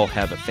 So you all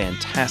have a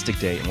fantastic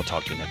day, and we'll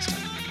talk to you next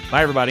time.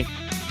 Bye, everybody.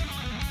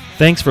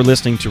 Thanks for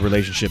listening to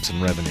Relationships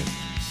and Revenue.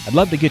 I'd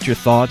love to get your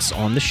thoughts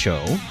on the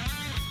show.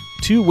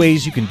 2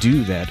 ways you can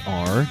do that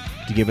are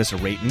to give us a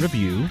rate and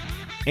review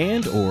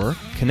and or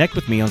connect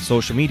with me on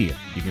social media.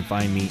 You can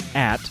find me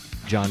at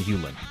John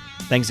Hewlin.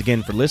 Thanks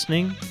again for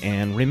listening,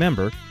 and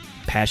remember,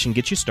 passion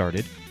gets you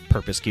started,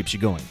 purpose keeps you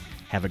going.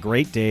 Have a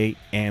great day,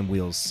 and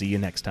we'll see you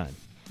next time.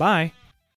 Bye.